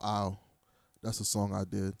 It's called "Ow." That's a song I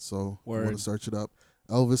did. So you want to search it up.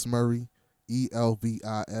 Elvis Murry,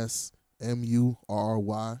 Elvis Murry,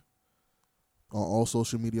 on all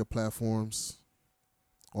social media platforms,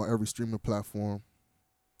 on every streaming platform.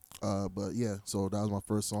 But yeah, so that was my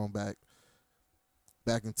first song back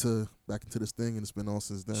into this thing, and it's been on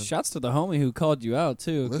since then. Shouts to the homie who called you out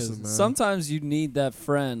too. Listen, man. Sometimes you need that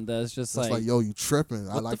friend that's just like, yo, you tripping?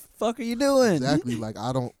 What the fuck are you doing? Exactly. Like,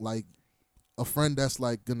 I don't like a friend that's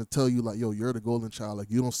like gonna tell you like, yo, you're the golden child.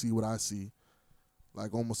 Like, you don't see what I see.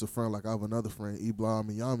 Like, almost a friend. Like, I have another friend, Ibla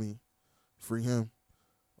Miyami. Free him.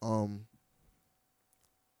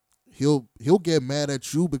 He'll get mad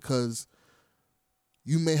at you because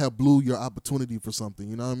you may have blew your opportunity for something.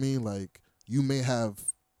 You know what I mean? Like, you may have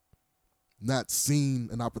not seen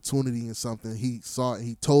an opportunity in something. He saw it,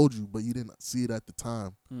 he told you, but you didn't see it at the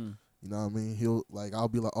time. You know what I mean? I'll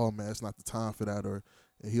be like, "Oh man, it's not the time for that." And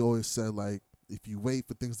he always said, like, if you wait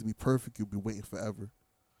for things to be perfect, you'll be waiting forever.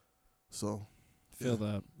 So, feel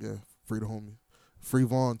that. Yeah, free the homie. Free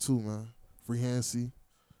Vaughn too, man. Free Hancy.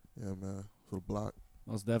 Yeah, man. For the block.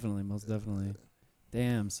 Most definitely.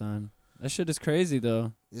 Damn, son. That shit is crazy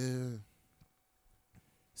though. Yeah.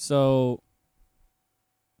 So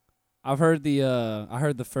I heard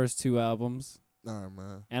the first 2 albums. All right,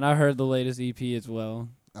 man. And I heard the latest EP as well.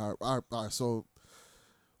 All right. So,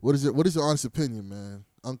 what is your honest opinion, man?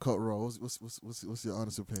 Uncut Raw. What's your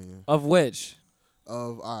honest opinion? Of which?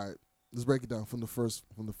 All right. Let's break it down from the first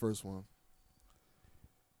one.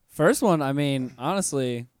 First one, I mean,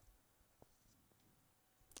 honestly,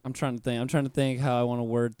 I'm trying to think how I want to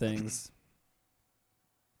word things.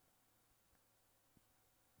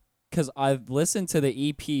 because I listened to the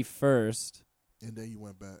EP first, And then you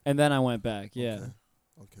went back. and then I went back. Yeah.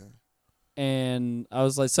 Okay. And I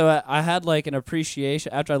was like, so I had like an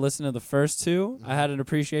appreciation after I listened to the first two. I had an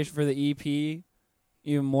appreciation for the EP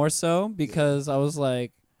even more so because I was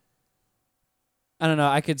like, I don't know,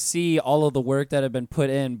 I could see all of the work that had been put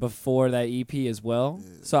in before that EP as well. Yeah.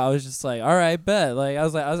 So I was just like, all right, bet. Like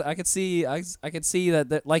I could see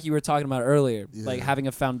that like you were talking about earlier, like Yeah. having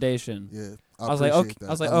a foundation. Yeah. I was like, okay. that.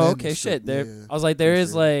 I was like, I'm oh, letting okay, you shit. strip. There. Yeah. I was like, there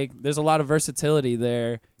is Appreciate like, there's a lot of versatility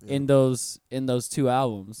there Yeah. in those two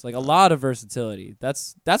albums. Like a lot of versatility.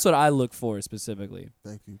 That's what I look for specifically.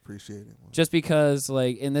 Thank you. Appreciate it. Man. Just because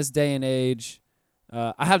like in this day and age,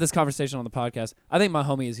 I have this conversation on the podcast. I think my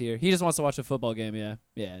homie is here. He just wants to watch a football game.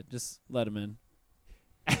 Yeah. Just let him in.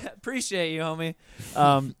 Appreciate you, homie.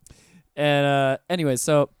 Anyway,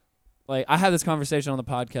 so like I have this conversation on the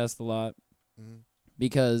podcast a lot. Mhm.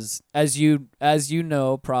 Because as you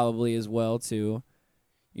know probably as well too,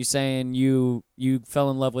 you're saying you fell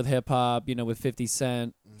in love with hip hop, with 50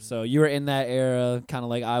 Cent. So you were in that era kind of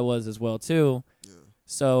like I was as well too. Yeah.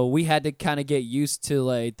 So we had to kind of get used to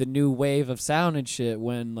like the new wave of sound and shit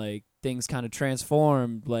when like things kind of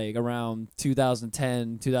transformed like around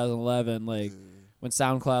 2010, 2011 like when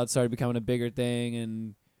SoundCloud started becoming a bigger thing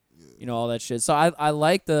and all that shit. So I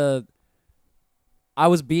like I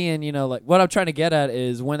was being, like what I'm trying to get at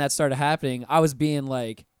is when that started happening, I was being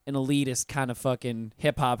like an elitist kind of fucking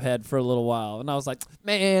hip hop head for a little while. And I was like,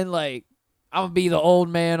 man, like I'm gonna be the old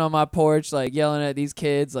man on my porch, like yelling at these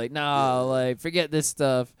kids, like, nah, like forget this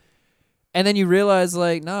stuff. And then you realize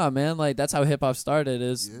like, nah, man, like that's how hip hop started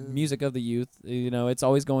is music of the youth. It's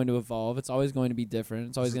always going to evolve. It's always going to be different.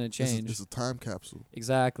 It's always going to change. It's a time capsule.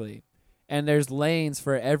 Exactly. And there's lanes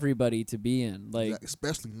for everybody to be in. Like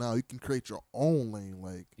especially now, you can create your own lane.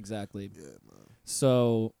 Like exactly. Yeah, man.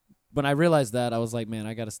 So when I realized that, I was like, man,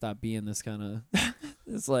 I gotta stop being this kind of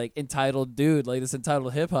this like entitled dude, like this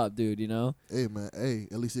entitled hip hop dude, Hey man,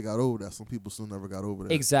 at least you got over that. Some people still never got over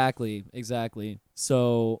that. Exactly.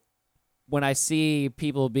 So when I see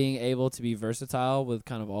people being able to be versatile with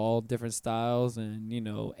kind of all different styles and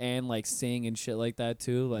and like sing and shit like that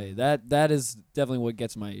too, like that is definitely what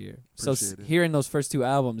gets my ear. Appreciate it. Hearing those first two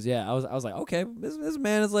albums, I was like, okay, this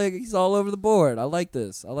man is like he's all over the board. I like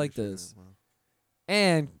this. Appreciate it, man.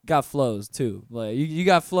 And got flows too. Like you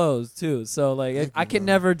got flows too. So like I can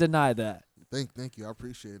never deny that. Thank you. I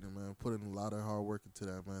appreciate it, man. Putting a lot of hard work into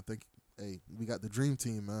that, man. Thank you. Hey, we got the dream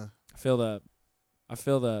team, man. I feel that. Yeah,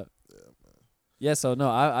 man. Yeah, so no,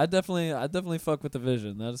 I definitely fuck with the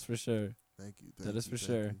vision. That is for sure. Thank you. That is for thank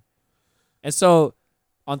sure. you. And so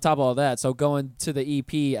on top of all that, so going to the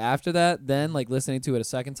EP after that, then like listening to it a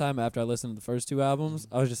second time after I listened to the first two albums,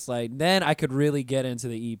 I was just like, then I could really get into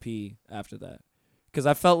the EP after that. Because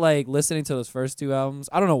I felt like listening to those first two albums,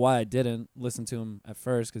 I don't know why I didn't listen to them at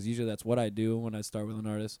first, because usually that's what I do when I start with an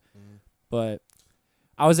artist. But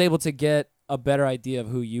I was able to get a better idea of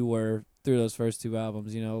who you were through those first two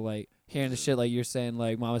albums, like hearing the shit like you're saying,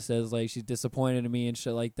 like Mama says, like she's disappointed in me and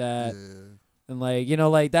shit like that. Yeah. And like,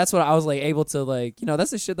 like that's what I was like able to like,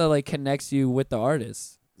 that's the shit that like connects you with the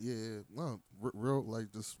artist. Yeah, no, real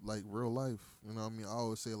like just like real life. You know what I mean? I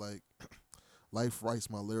always say like life writes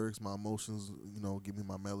my lyrics, my emotions, give me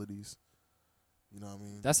my melodies. You know what I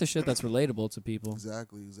mean? That's the shit that's relatable to people.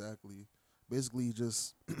 Exactly. Basically you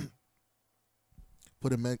just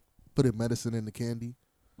put a medicine in the candy.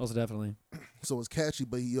 Most definitely. So it's catchy,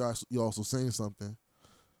 but you also saying something.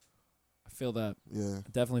 I feel that. Yeah. I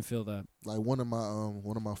definitely feel that. Like one of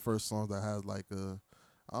my first songs that has like I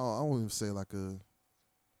won't even say like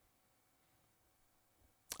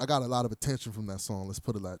I got a lot of attention from that song. Let's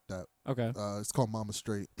put it like that. Okay. It's called Mama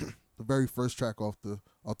Straight. The very first track off the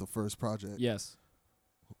first project. Yes.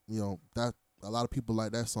 That a lot of people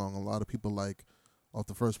like that song. A lot of people like off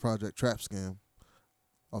the first project Trap Scam.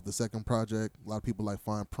 Off the second project, a lot of people like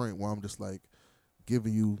Fine Print, where I'm just like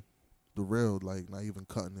giving you the real, like not even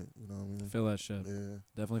cutting it. You know what I mean? I feel that shit. Yeah.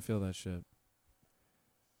 Definitely feel that shit.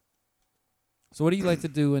 So what do you like to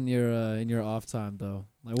do in your off time though?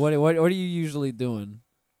 Like what are you usually doing?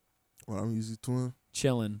 What I'm usually doing?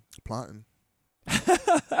 Chilling. Plotting,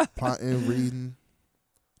 reading,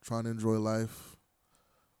 trying to enjoy life,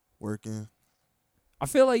 working. I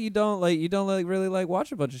feel like you don't really like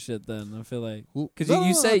watch a bunch of shit. Then I feel like because No, you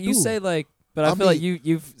I say do. like, but I feel like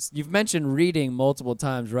you've mentioned reading multiple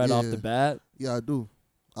times right off the bat. Yeah, I do.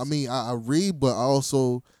 I mean, I read, but I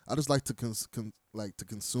just like to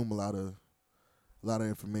consume a lot of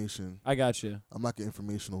information. I got you. I'm like an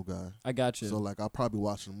informational guy. I got you. So like I'll probably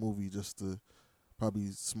watch a movie just to probably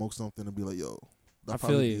smoke something and be like, yo, I that feel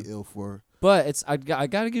probably you. be ill for But I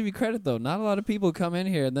got to give you credit, though. Not a lot of people come in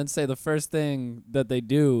here and then say the first thing that they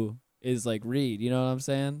do is, like, read. You know what I'm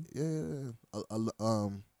saying? Yeah.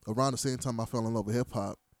 Around the same time I fell in love with hip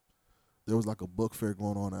hop, there was like a book fair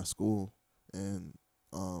going on at school, and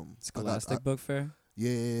Scholastic Book Fair? Yeah.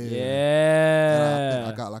 Yeah.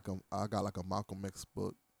 And I got like a Malcolm X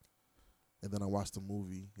book, and then I watched the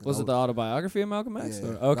movie. Was it the autobiography of Malcolm X? Yeah.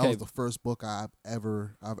 Okay. That was the first book I've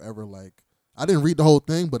ever like. I didn't read the whole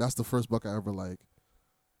thing, but that's the first book I ever like.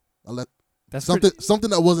 That's something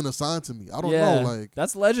that wasn't assigned to me. I don't know, like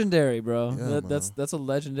that's legendary, bro. Yeah, That's a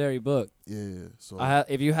legendary book. Yeah. So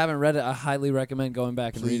if you haven't read it, I highly recommend going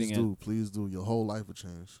back and reading it. Please do. Your whole life will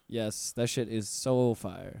change. Yes, that shit is so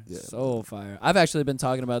fire. Yeah, so fire. I've actually been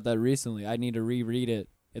talking about that recently. I need to reread it.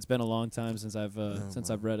 It's been a long time since I've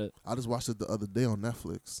read it. I just watched it the other day on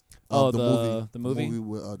Netflix. The movie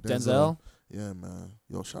with Denzel. Yeah, man.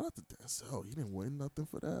 Yo, shout out to Denzel. You didn't win nothing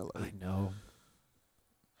for that. Like, I know.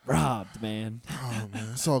 Robbed, man. Oh man,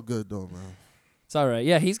 it's all good though, man. It's all right.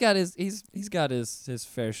 Yeah, he's got his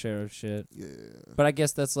fair share of shit. Yeah. But I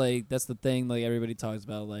guess that's the thing like everybody talks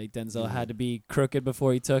about. Like Denzel had to be crooked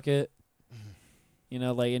before he took it. You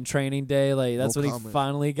know, like in Training Day, like that's when he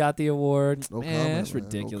finally got the award. No man, comment, that's man.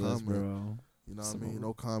 ridiculous, No bro. You know what I mean?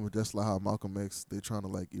 No comment. Just like how Malcolm X, they trying to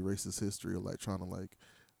like erase his history or like trying to like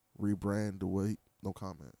rebrand the way. No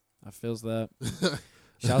comment. I feels that.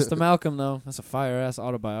 Shouts to Malcolm though. That's a fire ass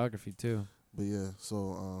autobiography too. But yeah,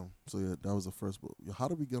 so yeah, that was the first book. How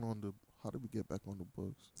did we get back on the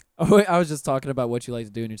books? Oh wait, I was just talking about what you like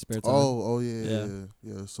to do in your spare time. Oh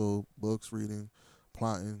yeah. So books, reading,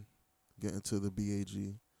 plotting, getting to the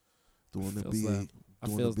BAG, doing the BA,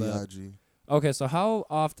 doing the BIG. Okay, so how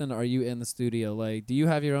often are you in the studio? Like, do you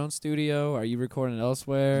have your own studio? Are you recording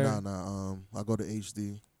elsewhere? Nah. I go to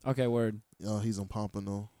HD. Okay, word. He's in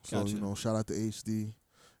Pompano, so Gotcha. shout out to HD.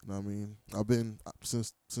 You know what I mean? I've been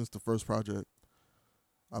since the first project.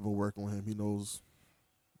 I've been working with him. He knows.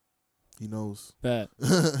 Bet.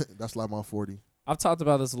 That's like my 40. I've talked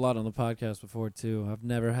about this a lot on the podcast before too. I've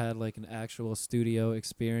never had like an actual studio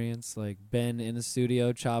experience, like been in the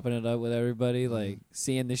studio chopping it up with everybody, like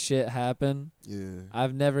seeing the shit happen. Yeah.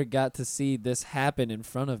 I've never got to see this happen in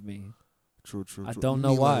front of me. True. I don't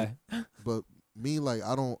know why. But me, like,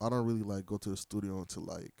 I don't really like go to the studio until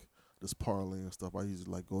like this parlay and stuff. I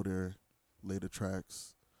usually like go there, lay the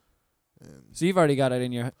tracks, and So you've already got it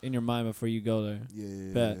in your mind before you go there.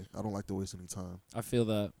 yeah. Bet. I don't like to waste any time. I feel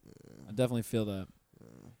that. Yeah. I definitely feel that.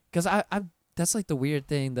 Yeah. 'Cause I that's like the weird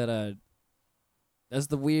thing that that's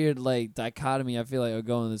the weird like dichotomy I feel like of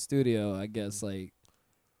going to the studio. I guess like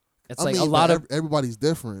it's like a lot of everybody's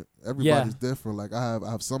different. Everybody's different. Like I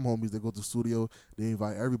have some homies that go to the studio. They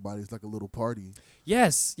invite everybody. It's like a little party.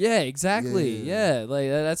 Yes. Yeah. Exactly. Yeah. Yeah. Like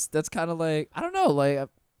that's kind of like I don't know. Like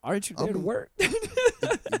aren't you there to work?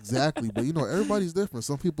 Exactly. But everybody's different.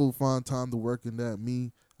 Some people find time to work in that.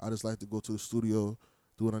 Me, I just like to go to the studio,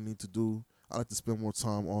 do what I need to do. I like to spend more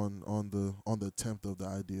time on the attempt of the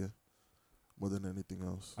idea more than anything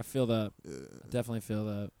else. I feel that. Yeah. I definitely feel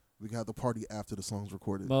that. We can have the party after the song's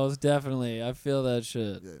recorded. Most definitely. I feel that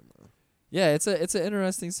shit. Yeah, man. Yeah, it's an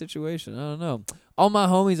interesting situation. I don't know. All my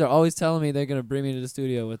homies are always telling me they're gonna bring me to the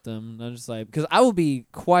studio with them. And I'm just like, because I will be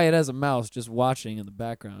quiet as a mouse, just watching in the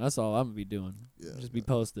background. That's all I'm gonna be doing. Yeah, Just be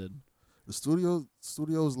posted. The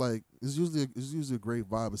studio's like it's usually a great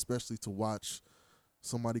vibe, especially to watch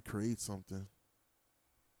somebody create something.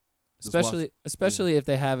 Especially if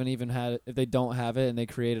they haven't even had it, if they don't have it and they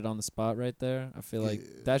create it on the spot right there. I feel like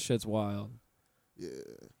that shit's wild. Yeah.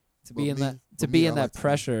 To be in that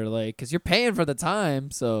pressure, like, 'cause you're paying for the time,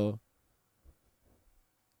 so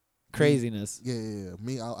craziness. Yeah.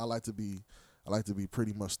 Me, I like to be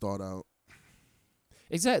pretty much thought out.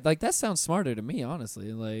 Exactly. Like that sounds smarter to me,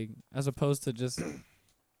 honestly. Like as opposed to just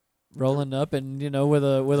rolling up and with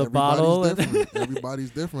a bottle.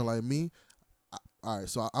 Everybody's different. Like me, all right.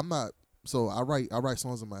 So I'm not. So I write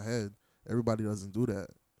songs in my head. Everybody doesn't do that.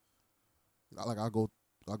 Like I go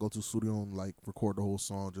to the studio and like record the whole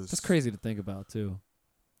song. Just that's crazy to think about too.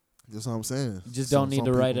 Just what I'm saying. You just don't need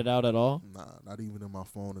to write it out at all. Nah, not even in my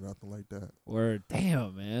phone or nothing like that. Word,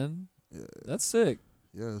 damn man. Yeah, that's sick.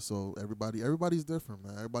 Yeah, so everybody's different,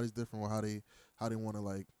 man. Everybody's different with how they want to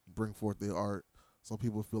like bring forth their art. Some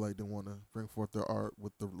people feel like they want to bring forth their art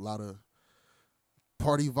with a lot of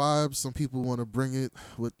party vibes. Some people want to bring it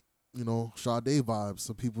with Sade vibes.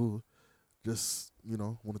 Some people just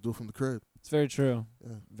want to do it from the crib. It's very true.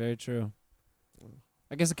 Yeah. Very true.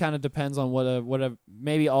 I guess it kind of depends on what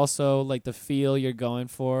maybe also like the feel you're going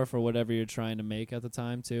for whatever you're trying to make at the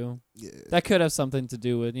time too. Yeah. That could have something to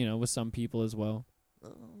do with with some people as well.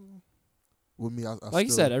 with me, I Like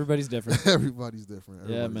you said, everybody's different. everybody's different.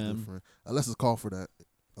 Yeah, Everybody's man. different. Unless it's called for that.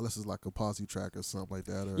 Unless it's like a posse track or something like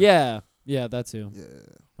that. Or, Yeah, that too. Yeah.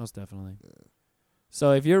 Most definitely. Yeah.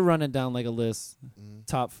 So if you're running down like a list, Mm-hmm.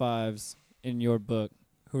 top fives in your book,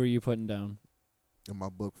 who are you putting down? In my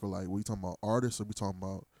book for like, we talking about artists or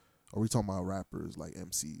are we talking about rappers like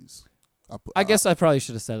MCs? I guess I probably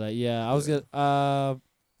should have said that. Yeah, I was gonna.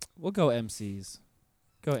 We'll go MCs.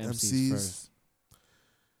 Go MCs first.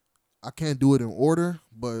 I can't do it in order,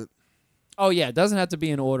 but Oh yeah, it doesn't have to be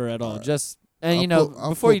in order at all. Alright. Just and I'll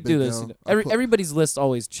before put you do Big this, L. everybody's list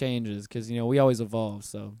always changes because we always evolve.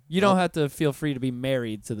 So you don't have to feel free to be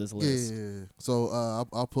married to this list. yeah. So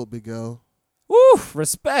I'll put Big L. Woo!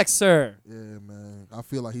 Respect, sir. Yeah, man. I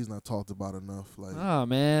feel like he's not talked about enough. Like, Oh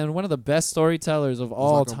man, one of the best storytellers of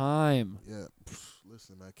all like time. yeah.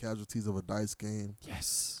 Listen, man. Casualties of a Dice Game.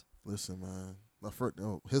 Yes. Listen, man.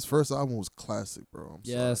 His first album was classic, bro. I'm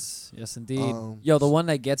Yes, indeed. Um, Yo, the one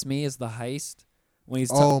that gets me is the heist when he's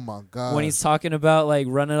sorry. Oh my god. when he's talking about like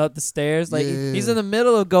running up the stairs. Like he's Yeah. in the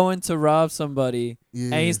middle of going to rob somebody, yeah.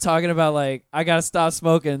 and he's talking about like I gotta stop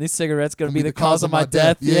smoking. These cigarettes gonna be the cause of my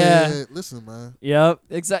death. Yeah. Listen, man. Yep.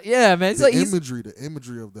 Exactly. Yeah, man. It's The like he's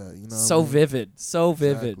imagery of that, you know. so what I mean? vivid. So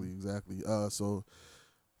vivid. Exactly. So,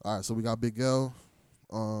 all right. So we got Big L.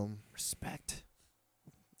 Respect.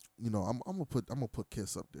 I'm gonna put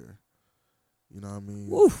Kiss up there. You know what I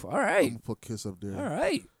mean? Oof. All I'm right. gonna put Kiss up there. All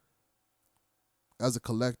right. As a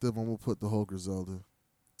collective, I'm gonna put the whole Griselda.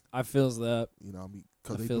 I feels that. You know what I mean?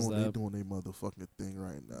 Because I they feels doing that. their motherfucking thing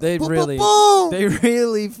right now. They Boom, really, boom, boom! they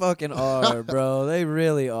really fucking are, bro. They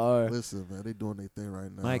really are. Listen, man, they doing their thing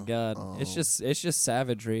right now. My God, it's just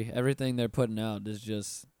savagery. Everything they're putting out is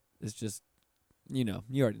just, you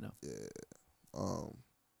already know. Yeah.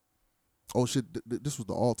 Oh shit! This was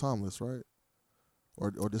the all-time list, right?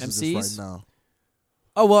 Or this is MCs? just right now.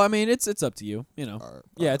 Oh well, I mean, it's up to you. All right,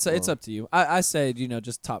 Yeah, all it's right, up to you. I say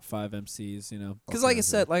just top 5 MCs. Because like Okay, I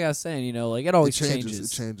said, like I was saying, like it always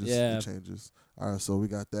changes. It changes. Yeah. It changes. All right, so we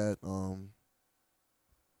got that.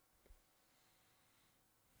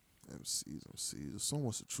 MCs. There's so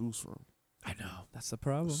much to choose from. I know that's the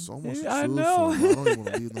problem. There's so much to choose I know. from. I don't even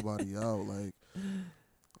want to leave nobody out. Like,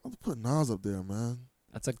 I'll put Nas up there, man.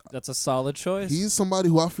 That's a solid choice. He's somebody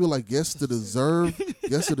who I feel like gets the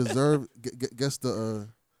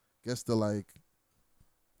like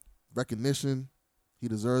recognition he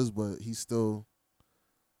deserves, but he's still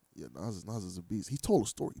Nas is a beast. He told a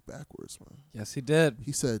story backwards, man. Yes, he did.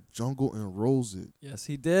 He said jungle and rose it Yes,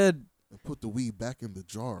 he did. and put the weed back in the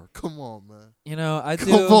jar. Come on, man. I do.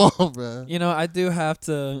 Come on, man. I do have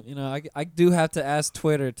to, I do have to ask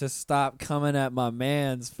Twitter to stop coming at my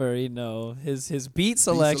man's for, his beat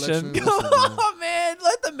selection. selection? Come Listen, on, man.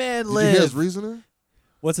 Let the man Did live. you hear his reasoning?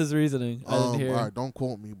 What's his reasoning? I didn't hear. All right, don't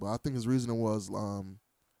quote me, but I think his reasoning was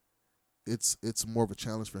it's more of a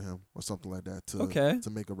challenge for him or something like that to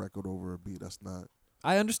make a record over a beat. That's not.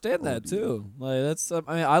 I understand that OD. too. Like that's.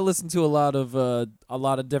 I listen to a lot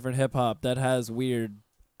of different hip hop that has weird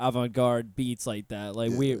avant-garde beats like that,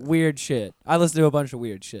 like Yeah. weird shit. I listen to a bunch of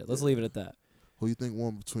weird shit. Let's leave it at that. Who you think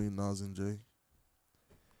won between Nas and Jay?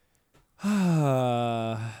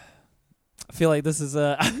 I feel like this is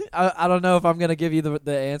I don't know if I'm gonna give you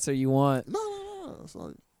the answer you want. No.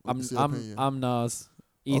 Sorry. I'm Nas.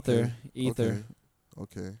 Ether.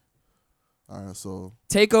 Okay. All right. So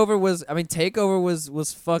Takeover was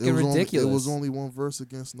fucking ridiculous. It was only one verse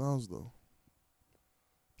against Nas though.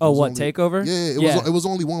 Oh, what, Takeover? Yeah, it was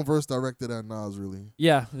only one verse directed at Nas, really.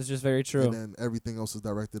 Yeah, it's just very true. And then everything else is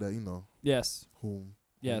directed at Yes. whom.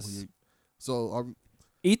 Yes. So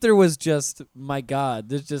Ether was just, my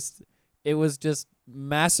God. It was just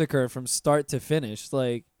massacre from start to finish.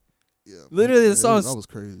 Like, yeah, literally the that song. was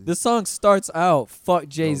crazy. The song starts out, fuck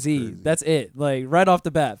Jay-Z. crazy. That's it. Like, right off the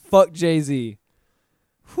bat, fuck Jay-Z.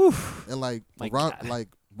 Whew. And like My around, God. like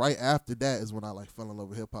right after that is when I like fell in love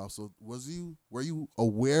with hip hop. So were you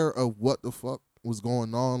aware of what the fuck was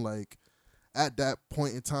going on like at that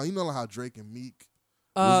point in time? You know like how Drake and Meek.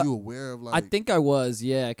 Was you aware of like? I think I was,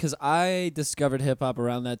 yeah, because I discovered hip hop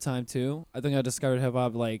around that time too. I think I discovered hip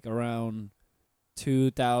hop like around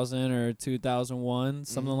 2000 or 2001,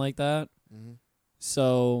 something like that. Mm-hmm.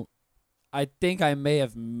 So I think I may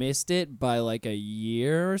have missed it by like a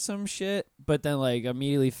year or some shit, but then like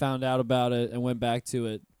immediately found out about it and went back to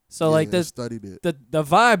it. So like studied it. the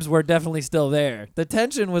vibes were definitely still there. The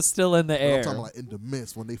tension was still in the But air. I'm talking like in the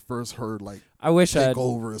midst when they first heard like I wish Take I'd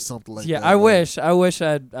Over or something like yeah, that. I like, wish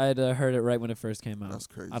I'd heard it right when it first came out. That's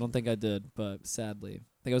crazy. I don't think I did, but sadly,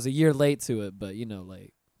 I think I was a year late to it. But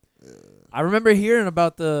like, Yeah. I remember hearing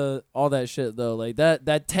about all that shit though, like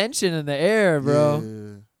that tension in the air,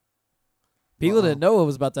 bro. People didn't know what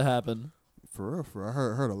was about to happen. For real, I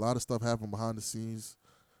heard a lot of stuff happen behind the scenes.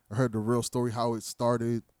 I heard the real story, how it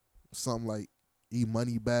started. Something like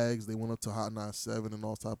E-Money bags. They went up to Hot 97 and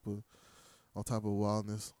all type of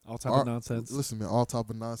wildness. All type of nonsense. Listen, man, all type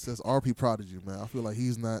of nonsense. RP Prodigy, man. I feel like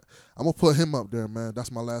he's not. I'm gonna put him up there, man.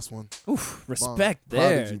 That's my last one. Oof, Bomb. respect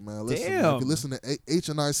there. Prodigy, man. Listen, Damn. man. If you listen to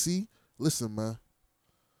HNIC, listen, man.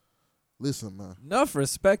 Enough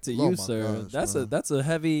respect to Oh you, my sir. gosh, that's a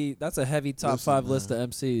heavy top Listen, 5 list man. of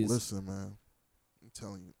MCs. Listen, man. I'm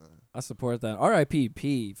telling you, man. I support that. R.I.P.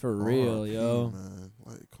 P for real, RIP, yo. man.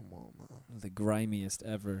 Like, come on, man. The grimiest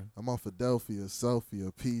ever. I'm on Philadelphia, Selfie.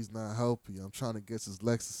 P's not healthy. I'm trying to get his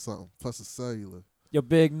Lexus something plus a cellular. Yo,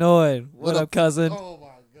 Big Noid. What up, cousin? Oh my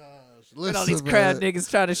gosh! With all Listen, these crab man. niggas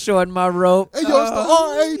trying to shorten my rope. Hey, yo, it's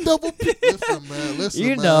the RA double P. Listen, man. Listen, You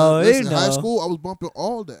man. know, you Listen, high know. school, I was bumping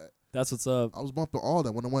all that. That's what's up. I was bumping all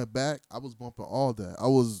that. When I went back, I was bumping all that. I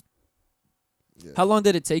was. Yeah. How long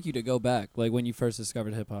did it take you to go back? Like when you first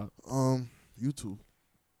discovered hip hop? YouTube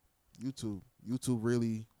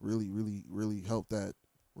really helped that.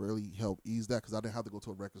 Really helped ease that because I didn't have to go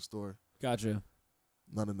to a record store. Gotcha.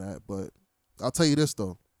 None of that. But I'll tell you this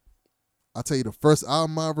though. I'll tell you the first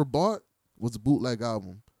album I ever bought was a bootleg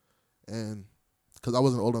album, and because I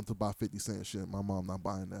wasn't old enough to buy 50 Cent shit, my mom not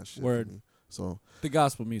buying that shit Word. for me. So The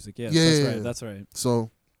gospel music, yes. Yeah. That's right. so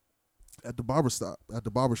at the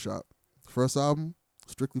barbershop, first album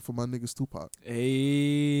strictly for my niggas Tupac.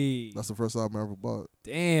 Hey. That's the first album I ever bought.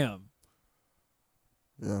 Damn.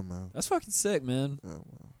 Yeah, man. That's fucking sick, man. Yeah,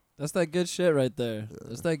 man. That's that good shit right there. Yeah.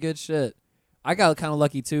 That's that good shit. I got kind of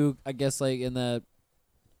lucky too, I guess, like in that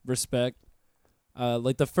respect.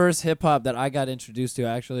 Like the first hip hop that I got introduced to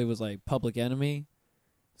actually was like Public Enemy.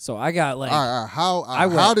 So I got like All right,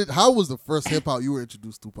 how was the first hip hop you were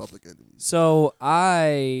introduced to? Public Enemy. So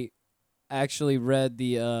I actually read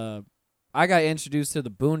I got introduced to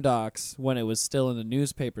the Boondocks when it was still in the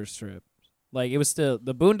newspaper strip. Like it was still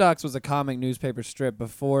the Boondocks was a comic newspaper strip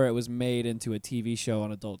before it was made into a TV show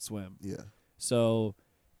on Adult Swim. Yeah. So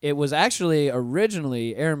it was actually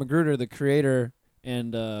originally Aaron Magruder, the creator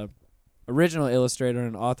and original illustrator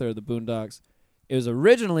and author of the Boondocks. It was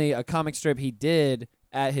originally a comic strip he did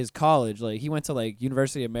at his college. Like he went to like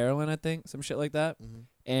University of Maryland, I think, some shit like that. Mm-hmm.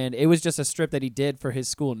 And it was just a strip that he did for his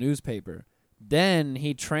school newspaper. Then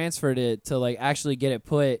he transferred it to like actually get it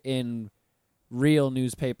put in real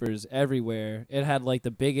newspapers everywhere. It had like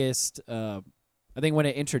the biggest I think when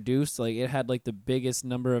it introduced, like it had like the biggest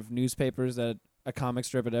number of newspapers that a comic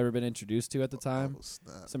strip had ever been introduced to at the time. Oh,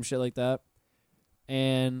 snap. Some shit like that.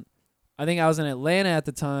 And I think I was in Atlanta at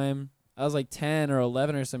the time. I was like 10 or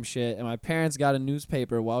 11 or some shit, and my parents got a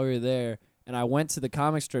newspaper while we were there, and I went to the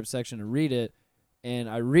comic strip section to read it, and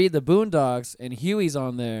I read the Boondocks, and Huey's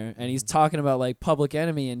on there, and he's talking about like Public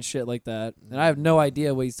Enemy and shit like that, and I have no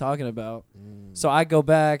idea what he's talking about. So I go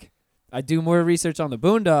back, I do more research on the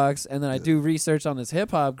Boondocks, and then I do research on this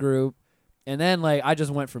hip hop group, and then like I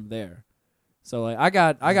just went from there. So like I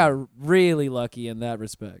got really lucky in that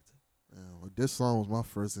respect. Yeah, well, this song was my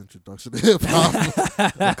first introduction to hip hop.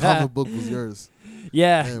 The comic book was yours.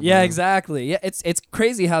 Yeah, Hey, yeah, man. exactly. Yeah, it's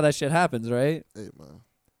crazy how that shit happens, right? Hey, man.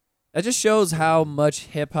 That just shows how much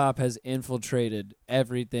hip hop has infiltrated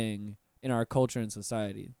everything in our culture and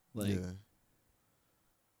society. Like, Yeah.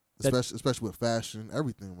 That- Especially with fashion,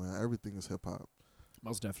 everything, man. Everything is hip hop.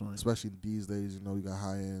 most definitely. Especially these days, you know, you got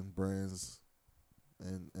high end brands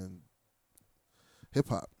and hip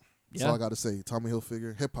hop. That's all I gotta say. Tommy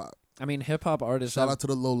Hilfiger, hip hop. I mean, hip hop artists. Shout out to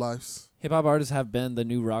the low lifes. Hip hop artists have been the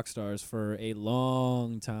new rock stars for a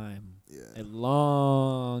long time. Yeah. A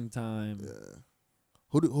long time. Yeah.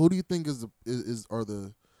 Who do you think are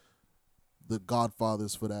the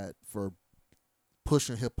godfathers for that, for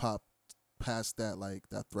pushing hip hop past that, like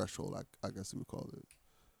that threshold, I guess you would call it?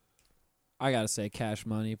 I gotta say, Cash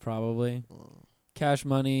Money probably. Uh, Cash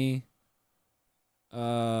Money,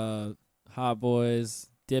 Hot Boys,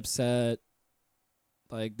 Dipset.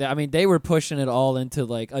 Like, I mean, they were pushing it all into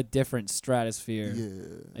like a different stratosphere.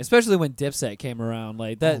 yeah. Especially when Dipset came around,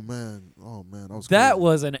 like that. Oh man, that was That crazy.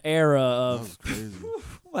 was an era That was of. crazy. Oh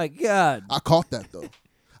my God. I caught that though.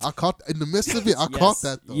 I caught in the midst of it. I caught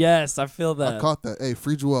that though. Yes, I feel that. I caught that. Hey,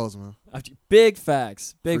 free Jewels, man. Big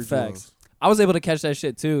facts. Big Free facts. Jewels. I was able to catch that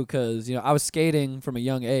shit too, cause I was skating from a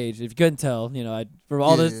young age. If you couldn't tell, I from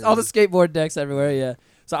all the skateboard decks everywhere. Yeah,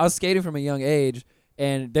 so I was skating from a young age,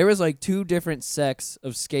 and there was like two different sects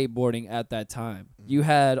of skateboarding at that time. You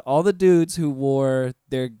had all the dudes who wore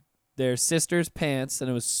their sister's pants, and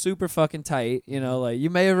it was super fucking tight. Like you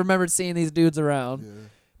may have remembered seeing these dudes around, Yeah.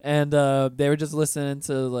 and they were just listening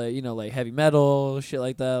to like heavy metal shit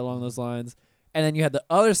like that along those lines. And then you had the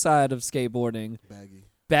other side of skateboarding, Baggy.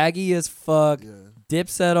 baggy as fuck, Yeah.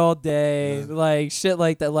 Dipset all day, Yeah. like shit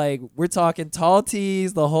like that. Like we're talking tall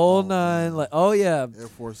tees, the whole Oh, nine. man. Like, oh yeah, Air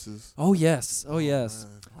Forces. oh yes, oh yes.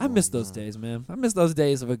 Man. I miss those days, man. I miss those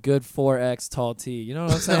days of a good 4X tall tee. You know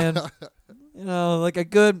what I'm saying? You know, like a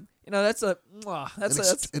good. You know, that's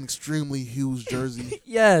An extremely huge jersey.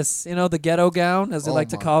 yes. You know, the ghetto gown, as they Oh like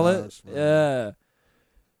to my call gosh, it. man. Yeah,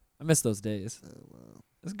 I miss those days. Yeah, wow.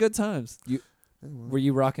 It's good times. Yeah, man. Were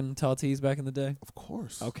you rocking tall tees back in the day? Of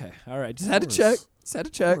course. Okay, all right. Just Of had to course. check. Just had to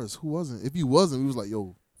Of check. course. Who wasn't? If you wasn't, we was like,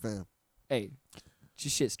 yo, fam. Hey, get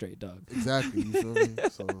your shit straight, dog. Exactly. You feel me?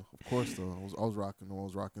 So of course though, I was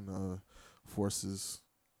rocking Forces.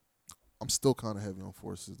 I'm still kind of heavy on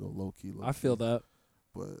Forces though, low key. I feel that.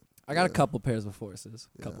 But I got a yeah. couple pairs of Forces.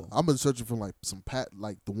 Yeah. Couple. I've been searching for like some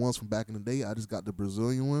like the ones from back in the day. I just got the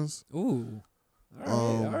Brazilian ones. Ooh.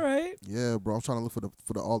 All right. Yeah, bro. I'm trying to look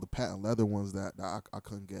for all the patent leather ones that I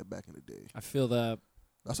couldn't get back in the day. I feel that.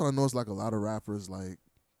 That's what I know. It's like a lot of rappers. Like,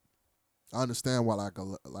 I understand why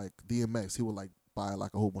like DMX, he would like buy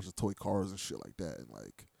like a whole bunch of toy cars and shit like that, and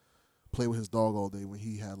like play with his dog all day when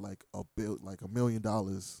he had like $1 million.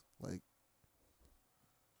 Like,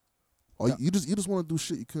 you just want to do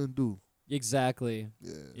shit you couldn't do. Exactly.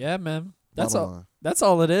 Yeah. Yeah, man. That's Bottom all. line. That's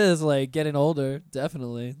all it is. Like getting older,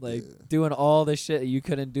 definitely. Like Yeah. doing all the shit that you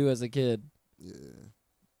couldn't do as a kid. Yeah.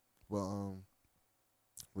 Well,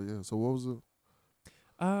 yeah. So what was it?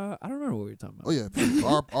 I don't remember what we were talking about. Oh yeah,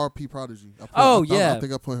 RP Prodigy. Yeah. I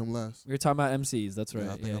think I put him last. We were talking about MCs. That's right.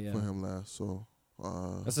 Yeah, I think Yeah, I put him last. So.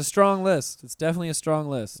 That's a strong list. It's definitely a strong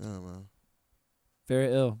list. Yeah, man.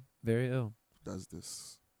 Very ill. Very ill. Does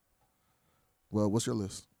this? Well, what's your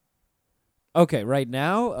list? Okay, right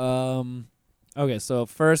now, okay, so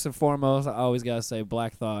first and foremost, I always gotta say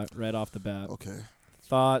Black Thought right off the bat. Okay.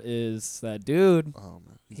 Thought is that dude. Oh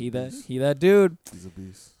man. He that dude. He's a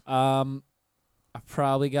beast. I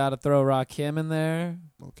probably gotta throw Rakim in there.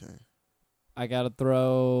 Okay. I gotta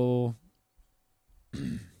throw.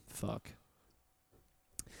 Fuck.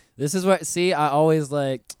 This is what. See, I always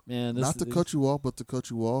like. Man, this Not to cut you off, but to cut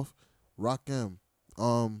you off, Rakim.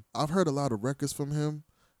 I've heard a lot of records from him.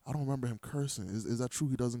 I don't remember him cursing. Is that true?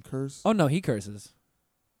 He doesn't curse. Oh no, he curses.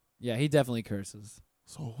 Yeah, he definitely curses.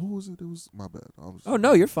 So who was it? It was my bad. Oh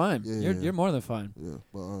no, you're fine. Yeah, You're more than fine. Yeah,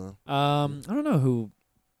 but I don't know who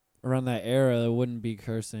around that era that wouldn't be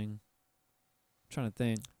cursing. I'm trying to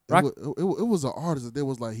think. it was an artist that they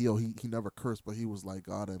was like, he never cursed, but he was like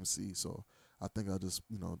God MC. So I think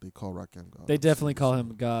they call Rakim God. They MC, definitely call so-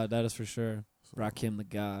 him God. That is for sure. so, Rakim the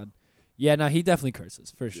God. Yeah, no, he definitely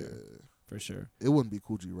curses for sure. Yeah, For sure. it wouldn't be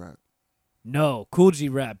Cool G Rap. No, Cool G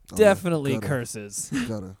Rap Oh, definitely gotta. curses.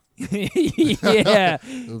 Gotta. Yeah.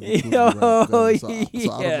 It would be Cool G Yo, Rap, gotta. So I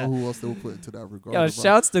yeah. don't know who else they would put into that regard. Yo,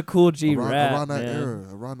 shouts to Cool G Rap, around that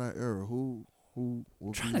man. era, who would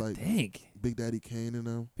be Trying to like think. Big Daddy Kane and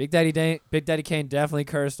them? Big Daddy Kane definitely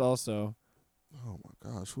cursed also. Oh my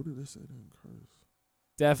gosh, who did they say didn't curse?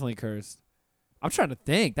 Definitely cursed. I'm trying to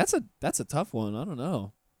think. That's a tough one. I don't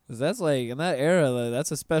know. 'Cause that's like in that era, like,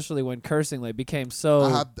 that's especially when cursing like became so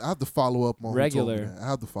I have to follow up on regular. Who told me that. I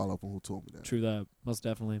have to follow up on who told me that. true that. Most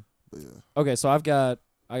definitely. But yeah. Okay, so I got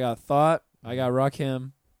Thought, I got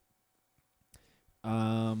Rakim.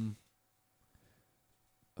 Who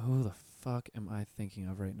the fuck am I thinking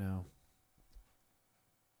of right now?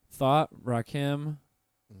 Thought, Rakim.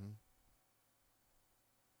 Mhm.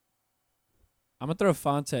 I'm gonna throw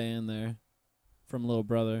Fonte in there from Little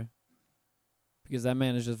Brother. Because that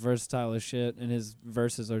man is just versatile as shit and his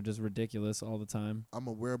verses are just ridiculous all the time. I'm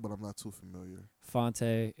aware, but I'm not too familiar.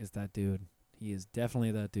 Fonte is that dude. He is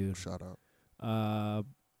definitely that dude. Shout out.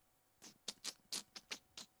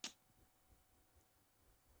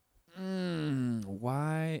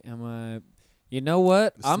 Why am I? You know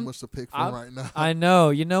what? There's too much to pick from right now. I know.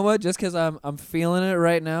 You know what? Just because I'm feeling it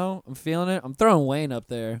right now. I'm feeling it. I'm throwing Wayne up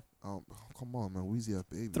there. Come on, man. Weezy F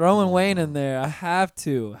Baby. Throwing Come on, Wayne bro. in there. I have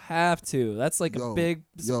to. That's like Yo, a big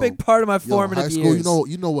yo, part of my Yo, formative high school, years.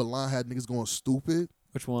 you know what line had niggas going stupid?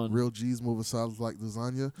 Which one? Real G's moving silence like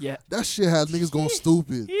lasagna. Yeah. That shit had niggas going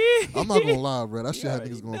stupid. I'm not gonna lie, bro. That shit had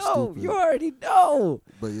niggas going stupid. You already know.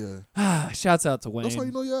 But yeah, Shouts out to Wayne. that's how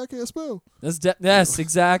you know I can't spell. Yes,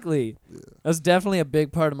 exactly. Yeah. That's definitely a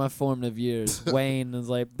big part of my formative years. Wayne was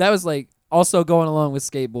like also going along with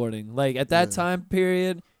skateboarding. Like at that Yeah. time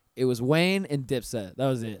period, it was Wayne and Dipset. That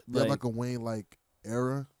was it. You have like a Wayne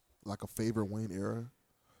era, like a favorite Wayne era.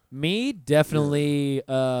 Me definitely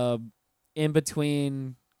in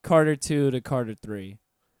between Carter 2 to Carter 3.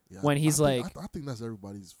 Yeah, When he's I like think that's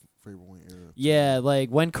everybody's Favorite Wayne era. Yeah, like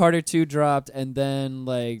when Carter 2 dropped, and then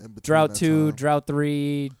like In between Drought that 2, time. Drought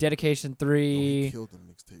 3, Dedication Yo, 3, he killed them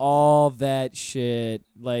mixtapes. all that shit.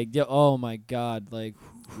 Like, oh my god, like.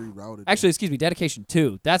 Rerouted. Actually, excuse me, Dedication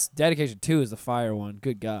 2. That's Dedication 2 is the fire one.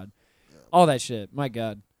 Good God. Yeah. All that shit. My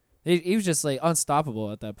God. He was just like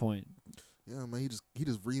unstoppable at that point. Yeah, man. He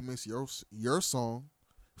just remixed your song,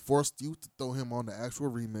 forced you to throw him on the actual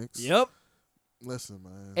remix. Yep. Listen,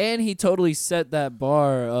 man. And he totally set that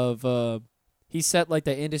bar of he set like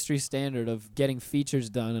the industry standard of getting features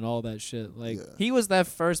done and all that shit. Like Yeah. he was that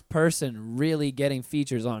first person really getting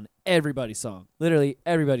features on everybody's song. Literally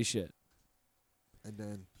everybody's shit. And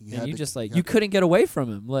then And you just like you couldn't get away from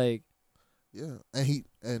him. Like yeah,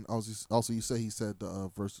 and also you said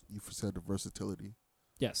the versatility.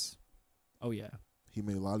 yes. Oh yeah. He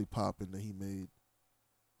made Lollipop, and then he made,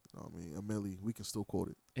 a Millie. We can still quote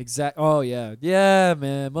it. Exact. Oh yeah. Yeah,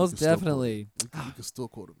 man. Most can still quote definitely. We can still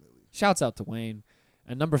quote a Millie. Shouts out to Wayne.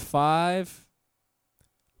 And number 5,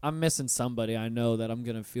 I'm missing somebody I know that I'm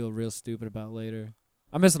gonna feel real stupid about later.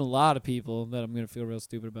 I'm missing a lot of people that I'm gonna feel real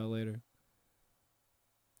stupid about later.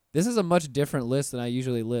 This is a much different list than I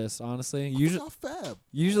usually list, honestly. I forgot Fab.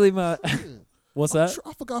 Usually my Man, what's that?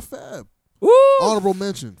 I forgot Fab. Woo! Honorable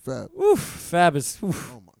mention, Fab. Oof, Fab is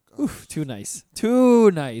oof, Oh my god. oof, too nice.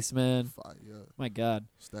 Too nice, man. Fire. My God.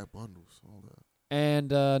 Stack bundles, all that. And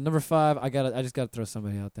number 5, I just gotta throw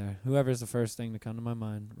somebody out there. Whoever's the first thing to come to my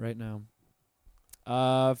mind right now.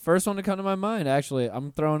 First one to come to my mind, actually,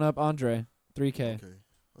 I'm throwing up Andre, 3K.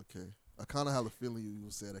 Okay. I kind of have a feeling you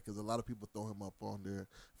would say that because a lot of people throw him up on their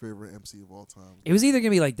favorite MC of all time. It was either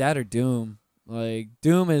gonna be like that or Doom. Like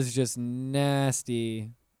Doom is just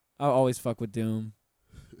nasty. I'll always fuck with Doom.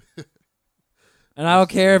 And I don't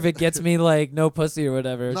care if it gets me like no pussy or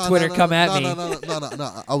whatever. Twitter come at me.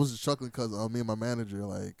 No. I was just chuckling because me and my manager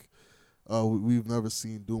we've never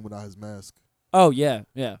seen Doom without his mask. Oh yeah,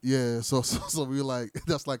 yeah. Yeah, so we were like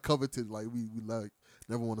that's like coveted. Like we like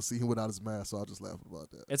never want to see him without his mask. So I just laughed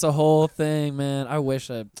about that. It's a whole thing, man. I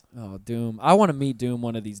wish Doom. I want to meet Doom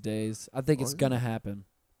one of these days. I think it's yeah. gonna happen.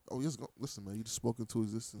 Oh, listen, man. You just spoke into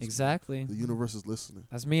existence. Exactly. Man. The universe is listening.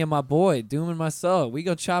 That's me and my boy, Doom and myself. We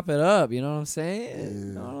gonna chop it up. You know what I'm saying? Yeah. You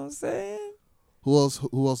know what I'm saying? Who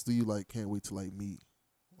else do you like? Can't wait to like meet.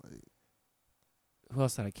 Like Who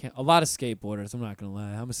else that I can't? A lot of skateboarders. I'm not gonna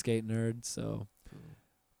lie. I'm a skate nerd, so.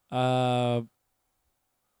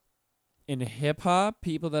 In hip hop,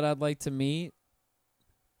 people that I'd like to meet.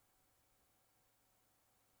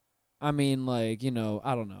 I mean, like, I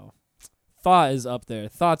don't know. Thought is up there.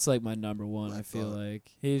 Thought's like my number one, Black I feel Thought.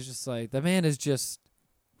 like. He's just like, the man is just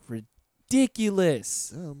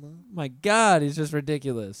ridiculous. yeah, man. My God, he's just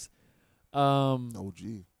ridiculous.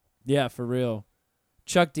 OG. Yeah, for real.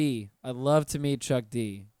 Chuck D. I'd love to meet Chuck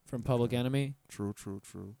D from Public Yeah. Enemy. True.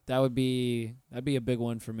 That'd be a big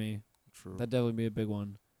one for me. True. That'd definitely be a big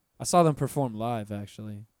one. I saw them perform live,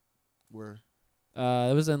 actually. Where?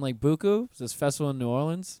 It was in like Buku. It was this festival in New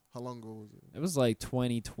Orleans. How long ago was it? It was like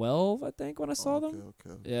 2012, I think, when I saw them.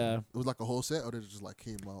 Okay. Yeah. It was like a whole set, or did it just like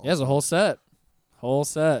came out? Yeah, it was a whole set. Whole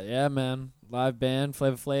set. Yeah, man. Live band.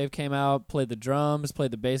 Flavor Flav came out, played the drums,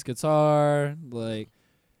 played the bass guitar. Like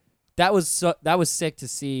that was sick to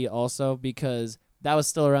see also because that was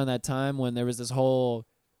still around that time when there was this whole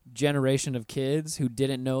generation of kids who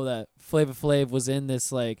didn't know that Flavor Flav was in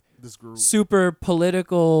this like This group. super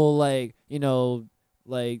political this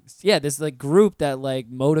like group that like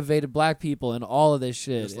motivated black people and all of this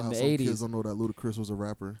shit Just in like the how some 80s. kids don't know that Ludacris was a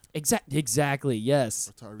rapper. Exactly,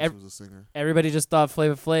 yes. Or Tyrese Ev- was a singer. Everybody just thought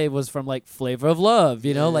Flavor Flav was from like Flavor of Love,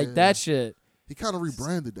 like Yeah. that shit. He kind of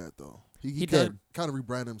rebranded that though. He did. Kind of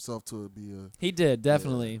rebranded himself to be a He did,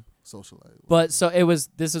 definitely. socialite. But so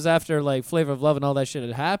this was after like Flavor of Love and all that shit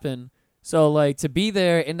had happened. So like to be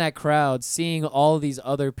there in that crowd, seeing all these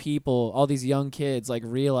other people, all these young kids, like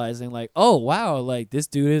realizing like, oh wow, like this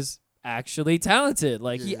dude is actually talented.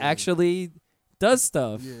 Like he Yeah. actually does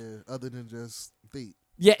stuff. yeah, other than just date.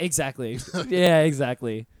 Yeah, exactly. Yeah,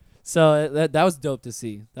 exactly. So that was dope to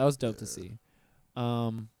see. That was dope to Yeah. see.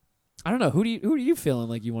 I don't know. Who are you feeling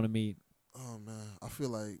like you want to meet? Oh man, I feel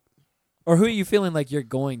like Or who are you feeling like you're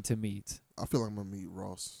going to meet? I'm gonna meet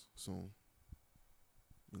Ross soon.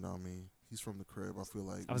 You know what I mean? He's from the crib. I feel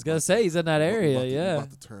like I was gonna say he's in that area, yeah.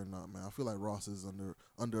 About to turn up, man. I feel like Ross is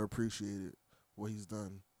underappreciated what he's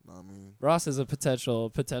done. You know what I mean? Ross is a potential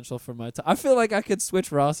for my time. I feel like I could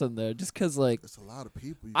switch Ross in there just because like It's a lot of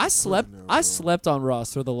people. you I can put slept in there, I bro. slept on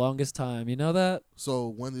Ross for the longest time. You know that? So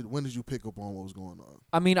when did you pick up on what was going on?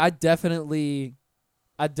 I mean, I definitely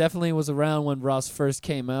was around when Ross first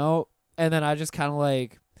came out, and then I just kind of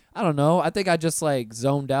like I don't know. I think I just like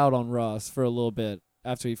zoned out on Ross for a little bit.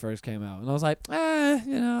 after he first came out, and I was like,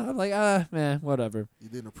 I'm like, man, whatever. You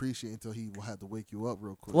didn't appreciate until he had to wake you up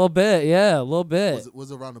real quick. A little bit, yeah, a little bit.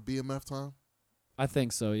 Was it around the BMF time? I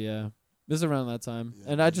think so, yeah. This is around that time, Yeah,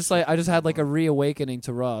 and I just had like a reawakening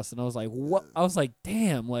to Ross, and I was like, what? I was like,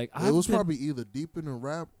 damn, like it was probably either deep in the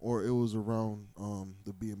rap or it was around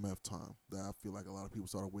the BMF time that I feel like a lot of people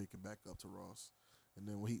started waking back up to Ross, and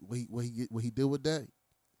then what he did with that,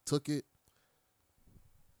 took it.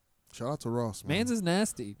 Shout out to Ross, man. Mans is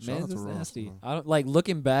nasty. Shout Mans out to is Ross, nasty. man. I don't like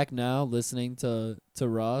looking back now, listening to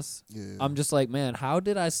Ross. Yeah. I'm just like, man, how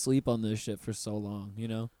did I sleep on this shit for so long? You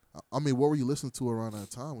know, I mean, what were you listening to around that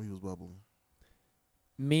time when he was bubbling?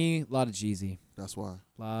 me, a lot of Jeezy, That's why.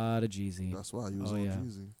 lot of Jeezy. That's why he was Oh, on yeah.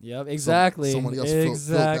 Jeezy. Yep, exactly. somebody else filled that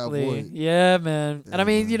exactly. void. Yeah, man. Yeah, and I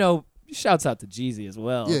mean, man. Shouts out to Jeezy as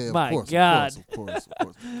well. Yeah, of My course, God. Of course.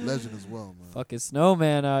 Legend as well, man. Fucking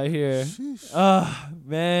snowman out here. Sheesh. Oh,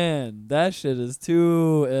 man. That shit is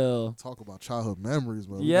too ill. Talk about childhood memories,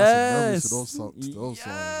 man. Yes. We got some memories to those songs.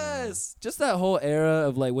 Man. Yes. Just that whole era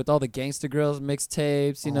of like with all the Gangsta Girls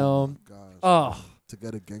mixtapes, you Oh know. my gosh. Oh. To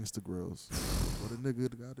get a gangster grills. What a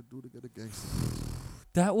nigga got to do to get a gangster.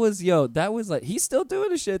 That was like he's still doing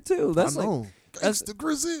the shit too. That's I know. like Gangsta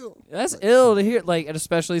Grizzle. that's Like, ill to hear, like, and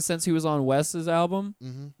especially since he was on Wes's album,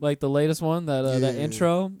 Mm-hmm. like the latest one, that that Yeah,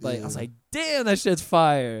 intro. Like I was yeah. like, damn, that shit's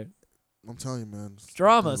fire. I'm telling you, man.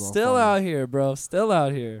 Drama things on still fire. out here, bro. Still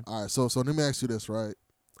out here. All right, so let me ask you this, right?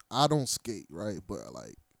 I don't skate, right? But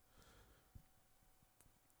like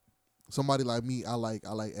somebody like me, I like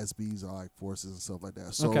SBs, I like forces and stuff like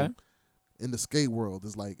that. So Okay. in the skate world,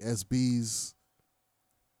 it's like SBs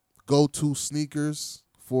go-to sneakers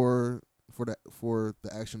for the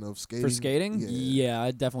action of skating. For skating? Yeah. Yeah,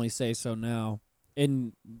 I'd definitely say so now.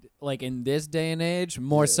 In this day and age,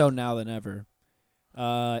 more Yeah. so now than ever.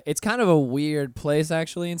 It's kind of a weird place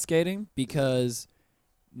actually in skating because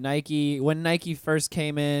when Nike first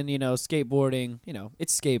came in, skateboarding,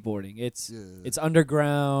 it's skateboarding. It's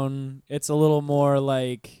underground. It's a little more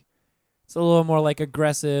like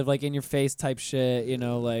aggressive, like in your face type shit,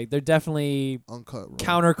 like they're definitely Uncut, right?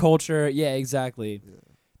 counterculture. Yeah, exactly. Yeah.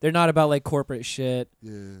 They're not about like corporate shit.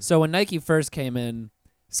 Yeah. So when Nike first came in,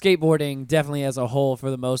 skateboarding definitely as a whole for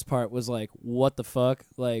the most part was like, what the fuck?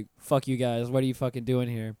 Like, fuck you guys. What are you fucking doing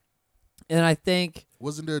here? And I think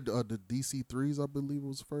Wasn't there the DC3s, I believe it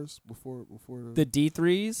was first before the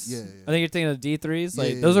D3s. Yeah, yeah. I think you're thinking of the D3s. Yeah,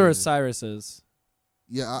 Like yeah, those are yeah. Osiris's.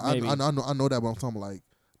 Yeah, Maybe. I know that, but I'm talking like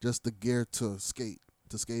just the gear to skate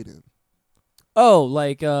in. Oh,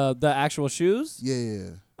 like the actual shoes.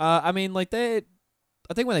 Yeah. I mean, like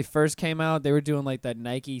I think when they first came out, they were doing like that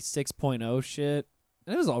Nike 6.0 shit.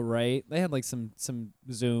 And it was all right. They had like some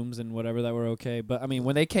zooms and whatever that were okay. But I mean,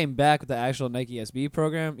 when they came back with the actual Nike SB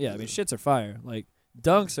program, yeah, I mean, shits are fire. Like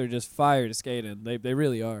dunks are just fire to skate in. They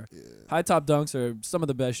really are. Yeah. High top dunks are some of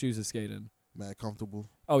the best shoes to skate in. Mad comfortable.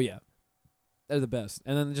 Oh yeah, they're the best.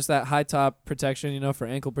 And then just that high top protection, for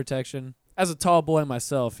ankle protection. As a tall boy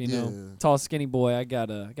myself, Yeah. tall skinny boy, I got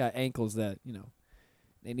ankles that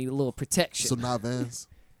they need a little protection. So not Vans.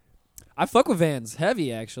 I fuck with Vans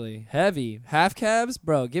heavy, actually. Heavy. Half cabs?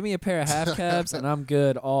 Bro, give me a pair of half cabs and I'm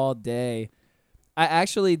good all day. I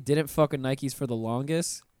actually didn't fuck with Nikes for the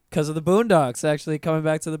longest because of the Boondocks, actually, coming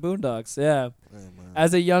back to the Boondocks. Yeah. Hey, man.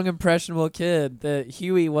 As a young, impressionable kid,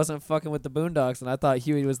 Huey wasn't fucking with the Boondocks, and I thought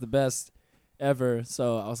Huey was the best ever.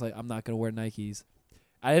 So I was like, I'm not going to wear Nikes.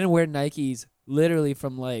 I didn't wear Nikes literally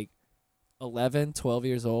from like 11, 12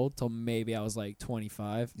 years old till maybe I was like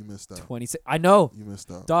 25. You missed out. 26. I know. You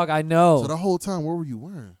missed out. Dog, I know. So the whole time, what were you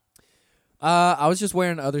wearing? I was just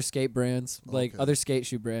wearing other skate brands, like Okay. other skate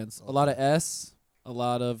shoe brands. A lot of S, a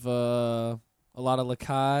lot of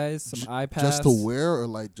Lakais, some iPads. Just to wear, or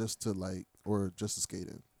like just to skate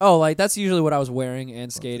in? Oh, like that's usually what I was wearing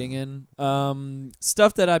and skating in.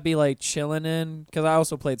 Stuff that I'd be like chilling in, because I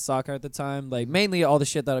also played soccer at the time. Like mainly all the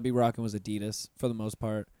shit that I'd be rocking was Adidas for the most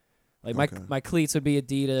part. Like Okay. my cleats would be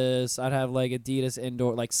Adidas. I'd have like Adidas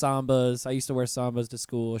indoor, like Sambas. I used to wear Sambas to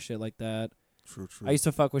school, shit like that. True. I used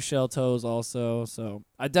to fuck with shell toes also, so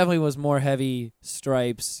I definitely was more heavy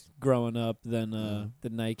stripes growing up than the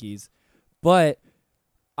Nikes. But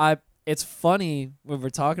it's funny when we're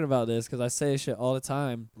talking about this because I say this shit all the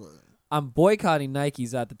time. But, I'm boycotting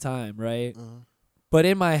Nikes at the time, right? uh-huh. But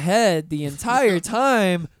in my head, the entire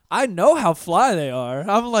time, I know how fly they are.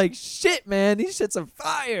 I'm like, shit, man, these shits are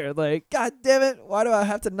fire. Like, god damn it, why do I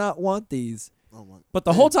have to not want these? Oh my. But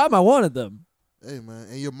the whole time I wanted them. Hey man,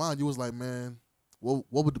 in your mind, you was like, man, what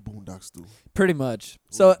would the Boondocks do? Pretty much.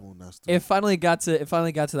 What So would the Boondocks do? it finally got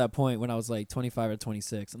to that point when I was like 25 or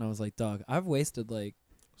 26, and I was like, dog, I've wasted like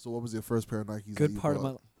So what was your first pair of Nikes? good that you part of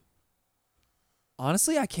bought?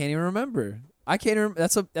 Honestly, I can't even remember. I can't even.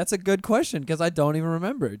 That's a good question because I don't even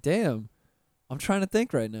remember. Damn, I'm trying to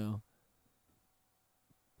think right now.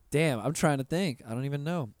 Damn, I'm trying to think. I don't even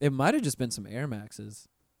know. It might have just been some Air Maxes,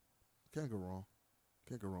 Can't go wrong.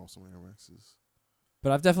 Can't go wrong with some Air Maxes.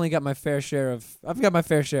 but I've definitely got my fair share of. I've got my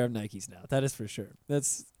fair share of Nikes now. That is for sure.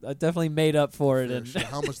 I definitely made up for it. Fair And share.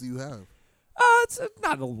 How much do you have? it's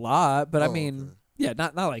not a lot, but I Oh, mean, okay. yeah,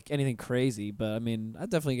 not like anything crazy. But I mean, I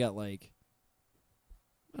definitely got like,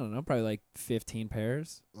 I don't know, probably like 15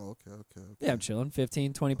 pairs. Oh, okay. Yeah, I'm chilling.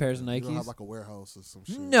 15, 20 pairs of You don't have Nikes. like a warehouse or some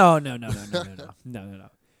shit. No. No.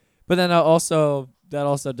 But then that also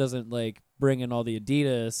doesn't like bring in all the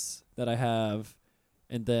Adidas that I have,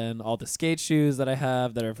 and then all the skate shoes that I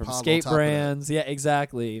have that are from Pile on skate top of that. brands. Yeah,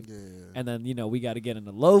 exactly. Yeah. And then we got to get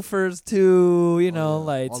into loafers too. Oh,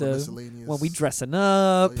 like all the to miscellaneous. when we dressing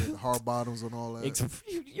Oh, up. yeah, the hard bottoms and all that.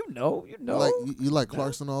 You know. You like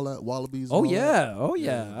Clarks and all that? Wallabies? And Oh all yeah, that? oh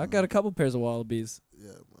yeah. Yeah, I got a couple pairs of Wallabies. Yeah,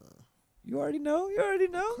 man. You already know.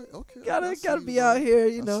 Okay. Gotta I see be you, bro. out here, I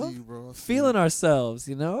see you, bro. I see feeling you. ourselves.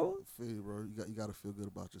 I feel you, bro. You got to feel good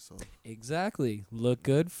about yourself. Exactly. Look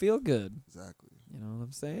good, feel good. Exactly. You know what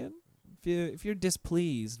I'm saying? If you're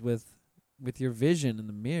displeased with your vision in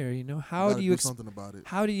the mirror, how gotta do you something about it?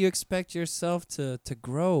 how do you expect yourself to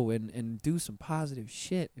grow and do some positive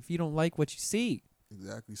shit if you don't like what you see?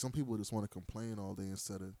 Exactly. Some people just want to complain all day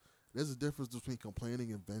instead of. There's a difference between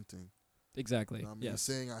complaining and venting. Exactly. You know what I mean? Yes.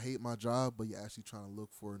 Saying I hate my job, but you're actually trying to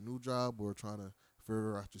look for a new job or trying to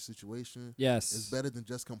figure out your situation. Yes. It's better than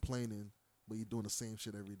just complaining, but you're doing the same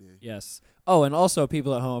shit every day. Yes. Oh, and also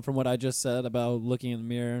people at home, from what I just said about looking in the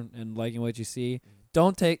mirror and liking what you see,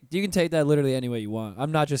 you can take that literally any way you want.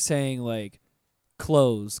 I'm not just saying like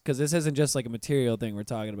clothes, because this isn't just like a material thing we're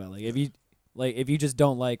talking about. Like if you just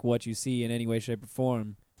don't like what you see in any way, shape, or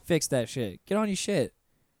form, fix that shit. Get on your shit.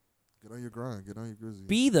 Get on your grind. Get on your grizzly.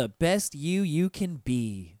 Be the best you can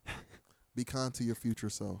be. Be kind to your future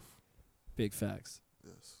self. Big facts.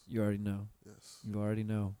 Yes. You already know. Yes. You already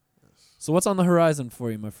know. Yes. So what's on the horizon for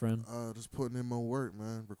you, my friend? Just putting in more work,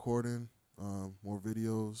 man. Recording, more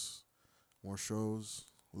videos, more shows,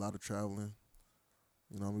 a lot of traveling.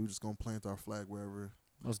 We're just gonna plant our flag wherever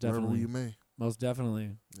Most wherever definitely. we may. Most definitely.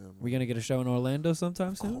 Yeah, man. We gonna get a show in Orlando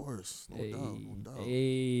sometime Of soon? course, no Hey, doubt, no doubt,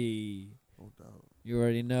 hey. no doubt. You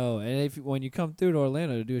already know. And when you come through to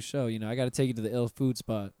Orlando to do a show, I got to take you to the ill food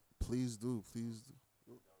spot. Please do, please do.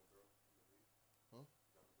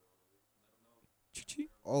 Chee-chee.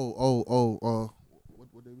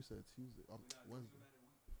 What day we said? Tuesday, Wednesday.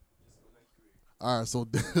 All right, so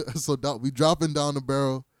we dropping down the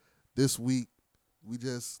barrel this week. We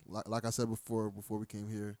just like I said before we came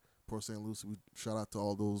here, Port St. Lucie. We shout out to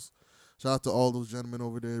all those gentlemen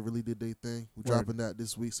over there. Really did their thing. We Word. dropping that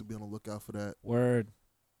this week, so be on the lookout for that. Word.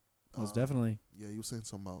 Most definitely. Yeah, you were saying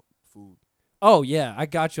something about food. Oh, yeah. I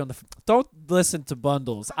got you on the... Don't listen to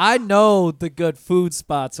Bundles. I know the good food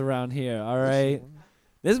spots around here, all right?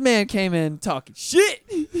 This man came in talking shit.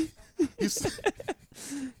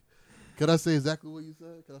 Can I say exactly what you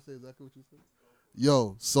said?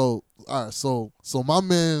 Yo, so all right, so my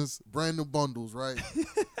man's brand new Bundles, right?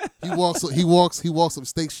 he walks up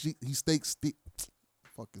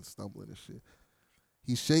fucking stumbling and shit.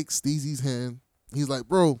 He shakes Steezy's hand. He's like,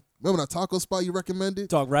 bro, remember that taco spot you recommended?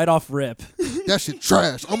 Talk right off rip. That shit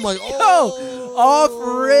trash. I'm like, oh, Off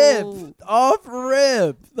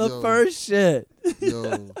rip. The Yo. first shit.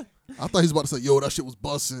 Yo, I thought he was about to say, yo, that shit was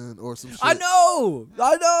bussin' or some shit. I know.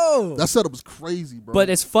 That setup was crazy, bro. But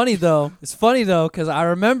it's funny though, because I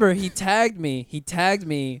remember he tagged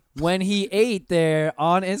me when he ate there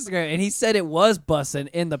on Instagram, and he said it was bussin'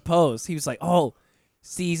 in the post. He was like, oh,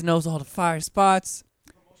 Steez knows all the fire spots.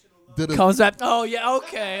 Comes back, oh yeah,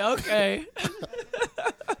 okay.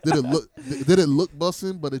 Did it look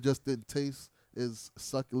bussin', but it just didn't taste as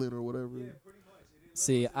succulent or whatever?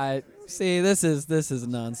 See, this is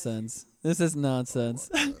nonsense. This is nonsense.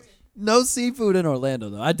 No seafood in Orlando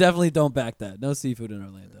though. I definitely don't back that. No seafood in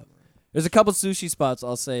Orlando. There's a couple sushi spots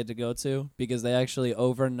I'll say to go to because they actually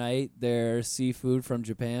overnight their seafood from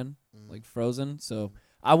Japan, like frozen. So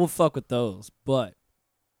I will fuck with those, but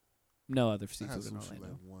no other I had seafood in sushi Orlando.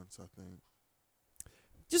 like once, I think.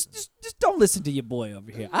 Just don't listen to your boy over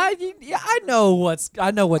here. I know what's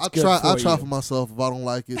good for I'll try you. for myself. If I don't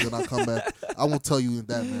like it, then I'll come back. I won't tell you in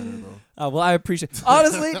that manner though. Well, I appreciate.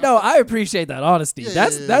 Honestly, no, I appreciate that honesty. Yeah,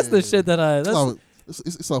 That's the shit that I.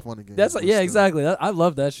 It's all funny game. That's exactly. I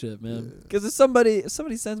love that shit, man. Because if somebody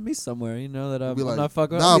sends me somewhere, that I'm not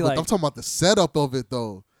fucking. Nah, I'll be but like, I'm talking about the setup of it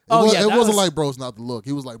though. That It wasn't was- like bro's not the look.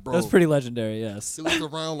 He was like, bro. That's pretty legendary. Yes, He looked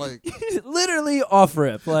around like literally off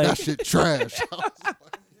rip. Like that shit trash.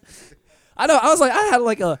 I know.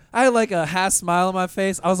 I had like a half smile on my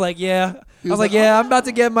face. I was like, yeah. I'm about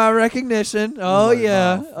to get my recognition. Oh like,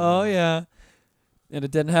 yeah. nah, Oh yeah. And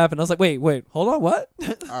it didn't happen. I was like, wait, hold on, what?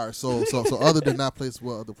 All right, so other than that place,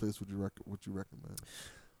 what other place would you recommend?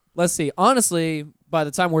 Let's see. Honestly, by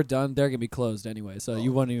the time we're done, they're gonna be closed anyway, so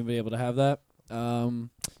you won't even be able to have that.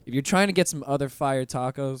 If you're trying to get some other fire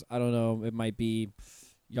tacos, I don't know. It might be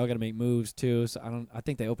y'all gotta make moves too. So I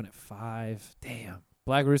think they open at 5. Damn.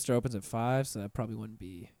 Black Rooster opens at 5, so that probably wouldn't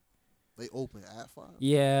be. They open at 5.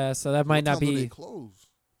 Yeah, so that might not What time do be. they close?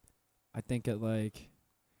 I think at like.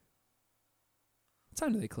 What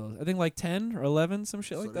time do they close? I think like 10 or 11, some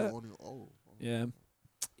shit So like they're that. only- Yeah. I'm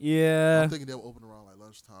Yeah. thinking they'll open around like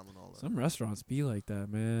lunchtime and all that. Some restaurants be like that,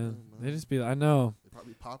 man. Yeah, They man. just be. I know. They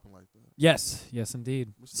probably popping like that. Yes,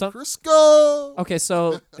 indeed. Mr. Some. Crisco. Okay,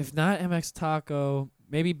 so if not MX Taco,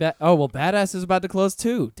 maybe Badass is about to close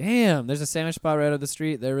too. Damn, there's a sandwich spot right up the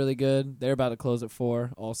street. They're really good. They're about to close at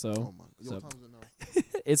 4 also. Oh my! Yo, So- what time is it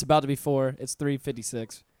now? It's about to be 4. It's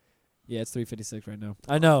 3:56. Yeah, it's 3:56 right now.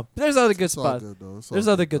 I know. But there's other good It's all spots. good, though. It's all There's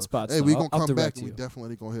other good though. spots. Hey, though. we I'll gonna come back direct and we you.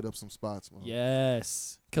 definitely gonna hit up some spots, man.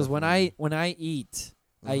 Yes, because when Definitely. I eat,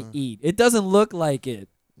 I Uh-huh. eat. It doesn't look like it,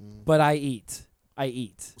 Mm. but I eat. I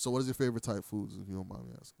eat. So, what is your favorite type foods, if you don't mind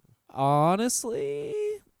me asking? Honestly,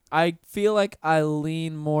 I feel like I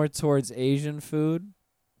lean more towards Asian food,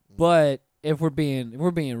 Mm. but if we're being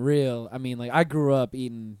real, I mean, like I grew up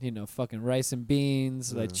eating, fucking rice and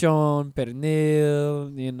beans, Yeah. lechon,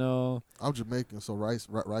 pernil, I'm Jamaican, so rice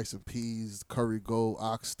and peas, curry goat,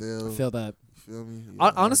 oxtail. I feel that. You feel me?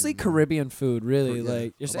 Yeah, Honestly, I do, Caribbean food, really, Yeah,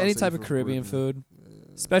 like just I'm about any to say type of for Caribbean Caribbean. food.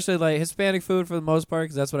 Yeah. Especially like Hispanic food for the most part,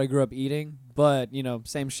 because that's what I grew up eating. But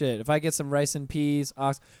same shit. If I get some rice and peas,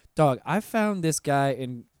 dog. I found this guy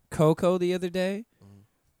in Coco the other day, Mhm.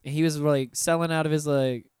 and he was like selling out of his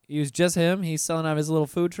like. He was just him. He's selling out of his little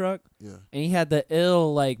food truck, Yeah. and he had the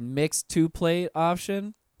ill like mixed 2-plate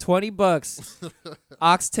option, $20,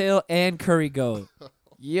 oxtail and curry goat.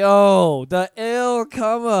 Yo, the ill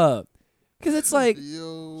come up, cause it's like.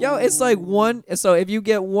 Yo, it's like one. So if you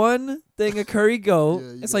get one thing of curry goat, Yeah,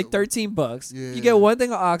 you it's get like one. $13. Yeah. You get one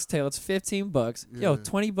thing of oxtail, it's $15. Yo, Yeah.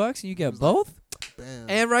 $20 and you get was like, both, Bam.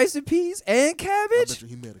 and rice and peas and I cabbage. bet you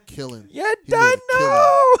he made a killing. You he done made a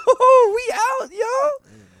know. We out, yo.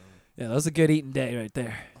 Hey, man. Yeah, that was a good eating day right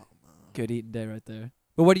there. Oh, man. Good eating day right there.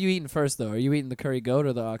 But what are you eating first though? Are you eating the curry goat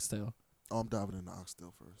or the oxtail? Oh, I'm diving in the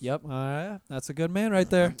oxtail first. Yep. All right, that's a good man right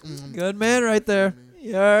there. Mm. Good man right there. Definitely,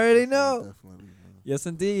 You already know. Definitely, man. Yes,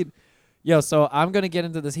 indeed. Yo, so I'm going to get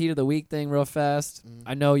into this heat of the week thing real fast. Mhm.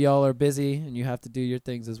 I know y'all are busy and you have to do your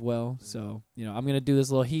things as well. So, I'm going to do this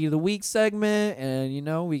little heat of the week segment and,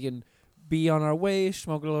 we can be on our way,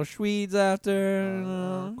 smoke a little Schweeds after.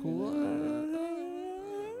 Cool.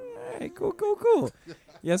 All right, cool.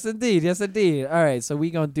 Yes, indeed. All right, so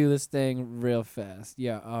we going to do this thing real fast.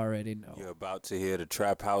 Yeah, I already know. You're about to hear the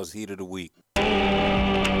Trap House Heat of the Week.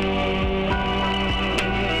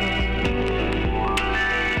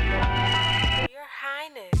 Your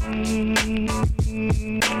Highness.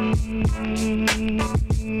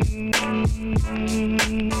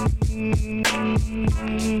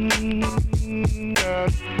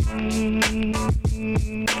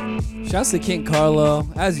 Shouts to King Carlo,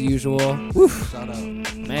 as usual. Woof. Shout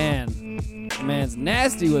out. Man's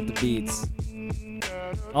nasty with the beats.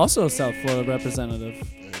 Also a South Florida representative.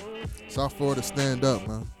 Hey, South Florida, stand up,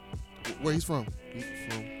 man. Where he's from? He's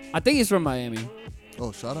from. I think he's from Miami.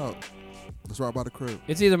 Oh, shout out. That's right by the crib.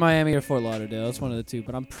 It's either Miami or Fort Lauderdale. It's one of the two,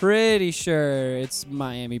 but I'm pretty sure it's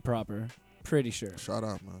Miami proper. Pretty sure. Shout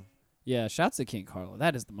out, man. Yeah, shouts to King Carlo.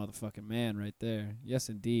 That is the motherfucking man right there. Yes,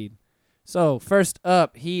 indeed. So, first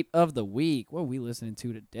up, heat of the week. What are we listening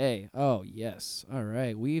to today? Oh, yes. All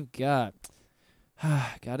right. We've got...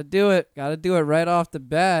 Gotta do it right off the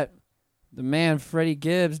bat. The man, Freddie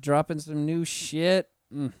Gibbs, dropping some new shit.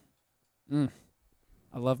 I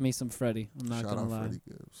love me some Freddie. I'm not Shout gonna out lie. Freddie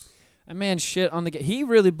Gibbs. That man shit on the... He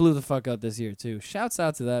really blew the fuck up this year, too. Shouts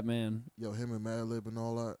out to that man. Yo, him and Madlib and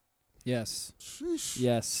all that. Yes. Sheesh.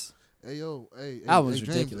 Yes. Hey, yo. Hey, Album's James.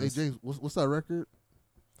 ridiculous. Hey, James. What's that record?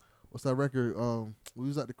 What's that record? We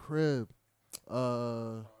was at the crib.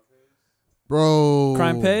 Bro.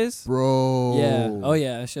 Crime Pays? Bro. Yeah. Oh,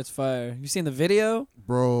 yeah. That shit's fire. You seen the video?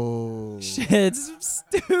 Bro. Shit's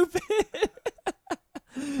stupid.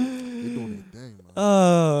 They doing their thing, man.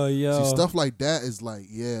 Oh, yo. See, stuff like that is like,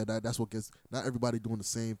 yeah, that's what gets. Not everybody doing the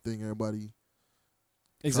same thing. Everybody. trying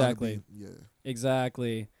to Exactly. be- yeah.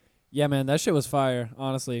 Exactly. Yeah, man, that shit was fire.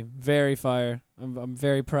 Honestly, very fire. I'm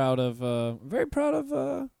very proud of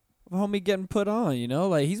homie getting put on, you know?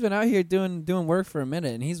 Like, he's been out here doing work for a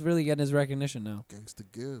minute, and he's really getting his recognition now. Gangsta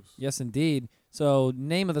Gibbs. Yes, indeed. So,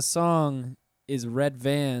 name of the song is Red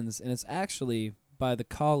Vans, and it's actually by The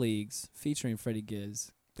Colleagues featuring Freddie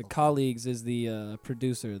Gibbs. The Colleagues is the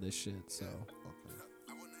producer of this shit, so.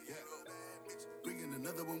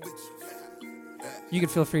 You can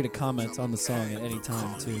feel free to comment on the song at any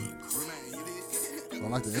time, too. I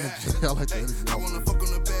like the energy. I like the energy. I wanna fuck on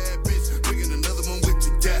a bad bitch, bringing another one with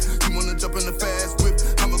you, yeah. You wanna jump in the fast whip,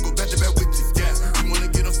 I'ma go back to back with you, yeah. You wanna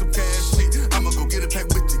get on some cash shit, I'ma go get a pack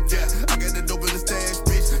with you, yeah. I got the dope in the stash,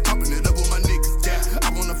 bitch, popping it up with my niggas, yeah. I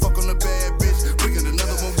wanna fuck on a bad bitch, bringing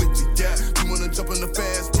another one with you, yeah. You wanna jump in the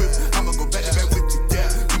fast whip, I'ma go back to back with you, yeah.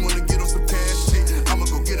 You wanna get on some cash shit, I'ma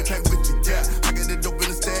go get a pack with you, yeah. I got the dope in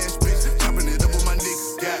the stash, bitch, popping it up with my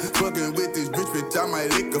niggas, yeah. Fucking with this bitch, I might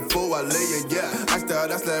lick her before I lay her, yeah.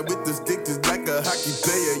 I slide with the stick just like a hockey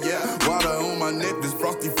player, yeah. Water on my neck, this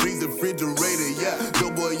frosty freezer refrigerator, yeah.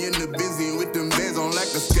 Dope boy in the busy with them bands on like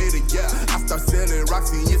a skater, yeah. I start selling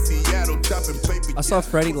Roxy in Seattle, chopping paper. I saw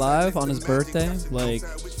Freddie live on his birthday like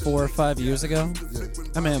 4 or 5 years ago.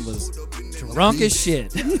 That man was drunk as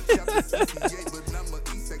shit.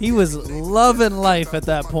 He was loving life at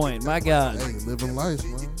that point. My God. Hey, living life,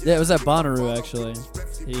 man. Yeah, it was at Bonnaroo actually.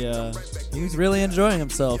 He was really enjoying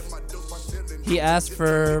himself. He asked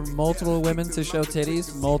for multiple women to show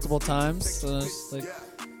titties multiple times. So it's like,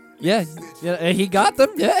 yeah, he got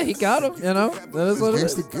them. Yeah, he got them. You know, that is what it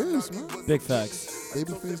is. Gangsta Gibbs, man. Big facts.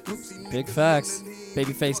 Babyface Gibbs. Big facts.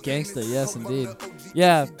 Babyface gangsta. Yes, indeed.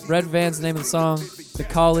 Yeah, Red Van's the name of the song. The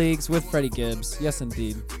Colleagues with Freddie Gibbs. Yes,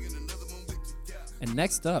 indeed. And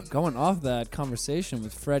next up, going off that conversation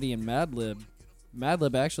with Freddie and Madlib,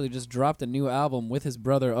 Madlib actually just dropped a new album with his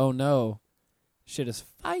brother Oh No. Shit is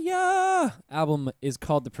fire. Album is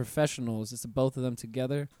called The Professionals. It's both of them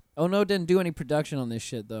together. Oh No didn't do any production on this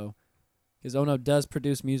shit though, because Oh No does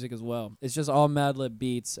produce music as well. It's just all Madlib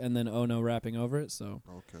beats and then Oh No rapping over it. So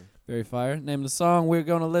Okay. very fire. Name of the song we're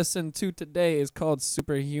gonna listen to today is called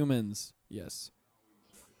Superhumans. Yes.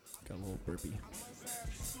 Got a little burpee.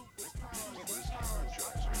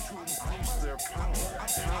 I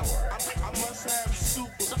must have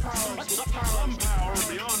superpowers. Some power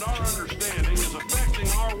beyond our understanding is affecting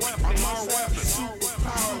our weapons. I must have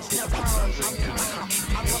superpowers.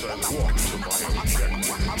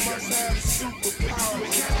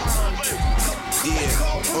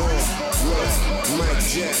 Look, Mike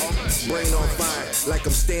Jack, brain on fire, like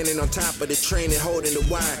I'm standing on top of the train and holding the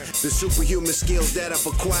wire. The superhuman skills that I've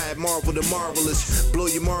acquired, marvel the marvelous. Blow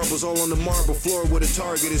your marbles all on the marble floor where the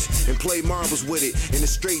target is, and play marbles with it. In a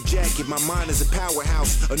straight jacket, my mind is a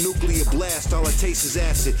powerhouse, a nuclear blast, all I taste is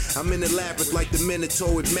acid. I'm in the labyrinth like the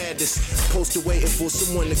Minotaur with madness, posted waiting for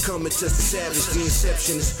someone to come and test the savage. The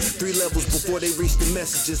inception is 3 levels before they reach the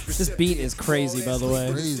messages. This beat is crazy, by the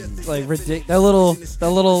way. Crazy. It's like ridiculous. That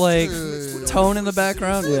little like tone in the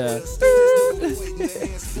background. Yeah.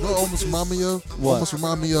 You know what almost remind me of? What? Almost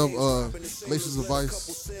remind me of Laces of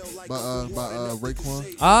Ice by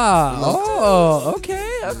Raekwon. Ah. Oh.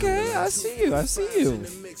 Okay. I see you.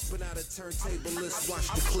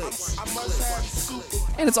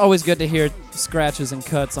 And it's always good to hear scratches and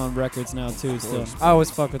cuts on records now too. Still, I always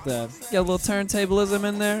fuck with that. Get a little turntablism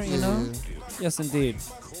in there, you know. Yes, indeed.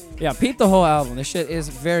 Yeah, peep the whole album. This shit is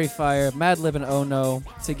very fire. Madlib and Oh No.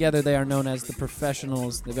 Together they are known as The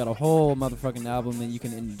Professionals. They've got a whole motherfucking album that you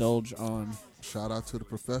can indulge on. Shout out to The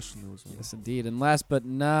Professionals. Man. Yes, indeed. And last but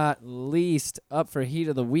not least, up for Heat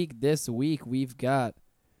of the Week this week, we've got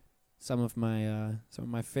some of my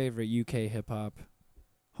favorite UK hip hop.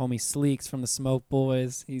 Homie Sleeks from the Smoke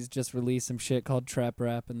Boys. He's just released some shit called Trap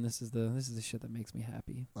Rap, and this is the shit that makes me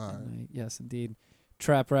happy. All right. Yes, indeed.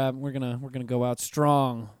 Trap Rap. We're gonna go out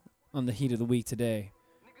strong on the Heat of the Week today.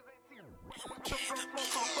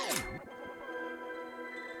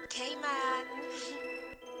 K-Man.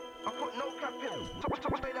 I put no cap in.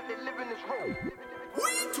 Say that they live in this road. What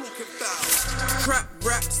you talking about? Trap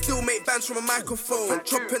rap, still make bands from a microphone.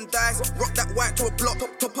 Chop and dice, rock that white to a block,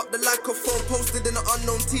 top up the lycophone. Posted in an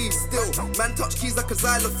unknown team, still. Man touch keys like a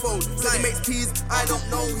xylophone. Said he makes keys, I don't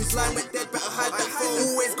know. His line went dead, better hide that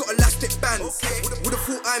phone. Always got elastic bands. Would've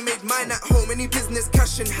thought I made mine at home. Any business,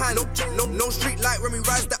 cash in hand. No street light when we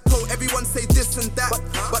rise that pole. Everyone say this and that.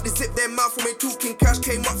 But they zip their mouth when we talking cash.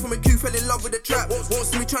 Came up from a queue, fell in love with the trap. Won't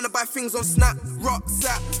see me trying to buy things on Snap.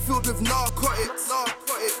 Rucksack, filled with narcotics.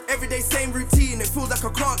 Everyday same routine, it feels like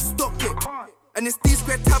I can't stop it. And it's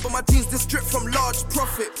D-square tab on my jeans, this drip from large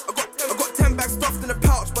profit. I got 10 bags stuffed in a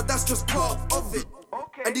pouch, but that's just part of it.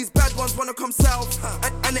 And these bad ones wanna come south,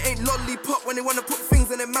 and it ain't lollipop when they wanna put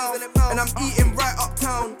things in their mouth. And I'm eating right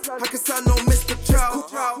uptown, like a son, no Mr. Chow.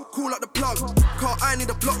 call up the plug. Car, I need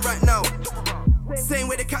a block right now. Same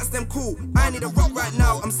way the cats them cool. I need a rock right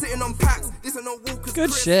now. I'm sitting on packs. This ain't no walkers.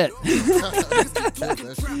 Good shit. Hey,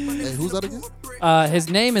 who's that again? His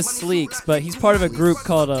name is Sleeks, but he's part of a group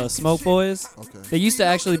called Smoke Boys. Okay. They used to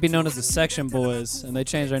actually be known as the Section Boys, and they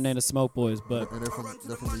changed their name to Smoke Boys. But And they're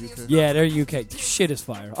from the UK. yeah, they're UK. Shit is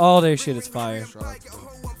fire. All their shit is fire. Shout out to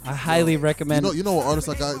them. I highly recommend. You know what artist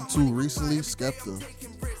I got into recently? Skepta.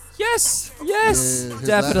 Yes, Yeah, his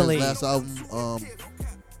definitely. Last album,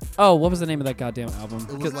 Oh, what was the name of that goddamn album?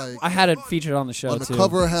 It was 'Cause like- I had it featured on the show on the too.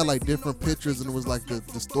 cover it had like different pictures and it was like the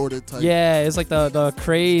distorted type. Yeah, it's like the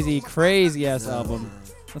crazy ass Yeah, album. man.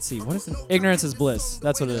 Let's see, what is it? Ignorance is Bliss.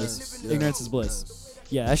 That's what it is. Yes, yes, Ignorance is Bliss. yes.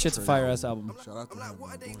 Yeah, that shit's a fire ass album. Shout out to him,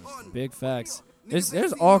 man. Doing his Big facts.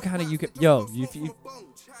 There's all kind of Yo,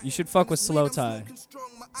 you should fuck with Slow Tie.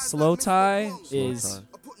 Slow Tie is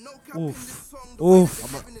oof.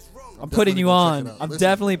 I'm putting definitely you gonna check on. it out. I'm Listen.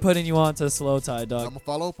 definitely putting you on to Slow Tie, I'm dog. gonna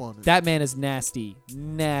follow up on it. That man is nasty.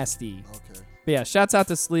 Nasty. Okay. But yeah, shouts out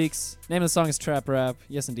to Sleeks. Name of the song is Trap Rap.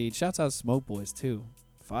 Yes, indeed. Shouts out to Smoke Boys, too.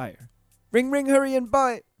 Fire. Ring, ring, hurry, and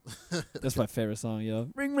bite. That's my favorite song, yo.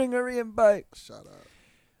 Ring, ring, hurry, and bite. Shout out.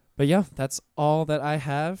 But yeah, that's all that I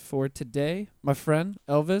have for today. My friend,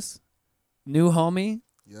 Elvis. New homie.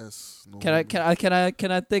 Yes. No Can I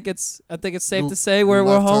think it's safe New- to say we're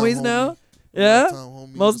lifetime homies homie. now? New Yeah? lifetime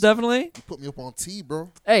homie. Most Just- definitely. You put me up on T, bro.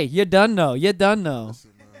 Hey, you done know. You done know.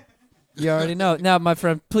 Listen, man. You already know. Now, my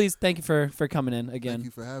friend, please thank you for coming in again. Thank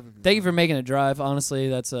you for having me. Thank you for man. making a drive. Honestly,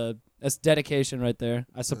 that's dedication right there.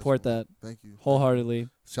 I support man. that Thank you. wholeheartedly.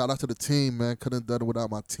 Shout out to the team, man. Couldn't have done it without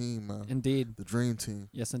my team, man. Indeed. The dream team.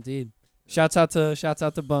 Yes, indeed. Shouts out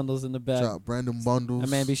to Bundles in the back. Shout out Brandon Bundles. That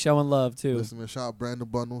man be showing love too. Listen, man. Shout out Brandon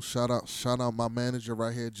Bundles. Shout out my manager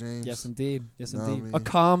right here, James. Yes, indeed. Yes, Know what I indeed. mean? A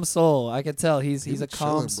calm soul. I can tell he's He a be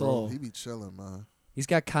calm chillin', soul. Bro. He be chilling, man. He's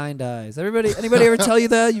got kind eyes. Anybody ever tell you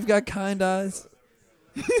that you've got kind eyes?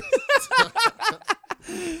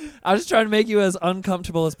 I'm just trying to make you as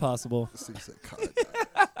uncomfortable as possible. This thing said kind.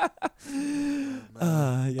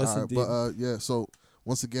 Yes, All right, indeed. but yeah. So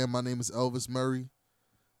once again, my name is Elvis Murry.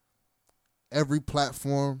 Every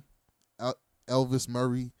platform, Elvis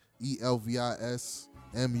Murry, ELVIS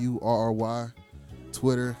MURRY,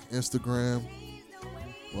 Twitter, Instagram.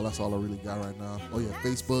 Well, that's all I really got right now. Oh yeah,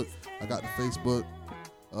 Facebook. I got the Facebook.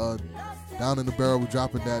 Down in the Barrel, we're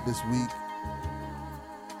dropping that this week.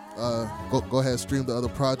 Go ahead, stream the other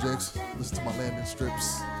projects. Listen to my landing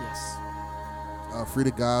strips. Yes. Free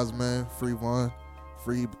the guys, man. Free Vaughn.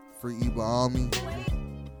 Free Ibla Army.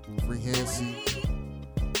 Free Hansi.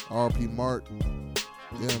 RP Mark.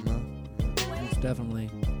 Yeah, man. Most definitely.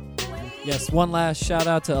 Yes, one last shout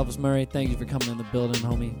out to Elvis Murray. Thank you for coming in the building,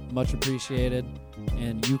 homie. Much appreciated.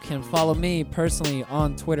 And you can follow me personally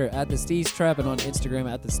on Twitter at the STH Trap and on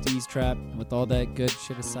Instagram at the STH Trap. And with all that good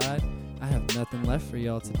shit aside, I have nothing left for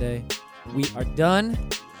y'all today. We are done.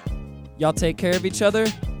 Y'all take care of each other.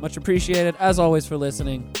 Much appreciated, as always, for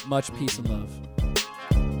listening. Much peace and love.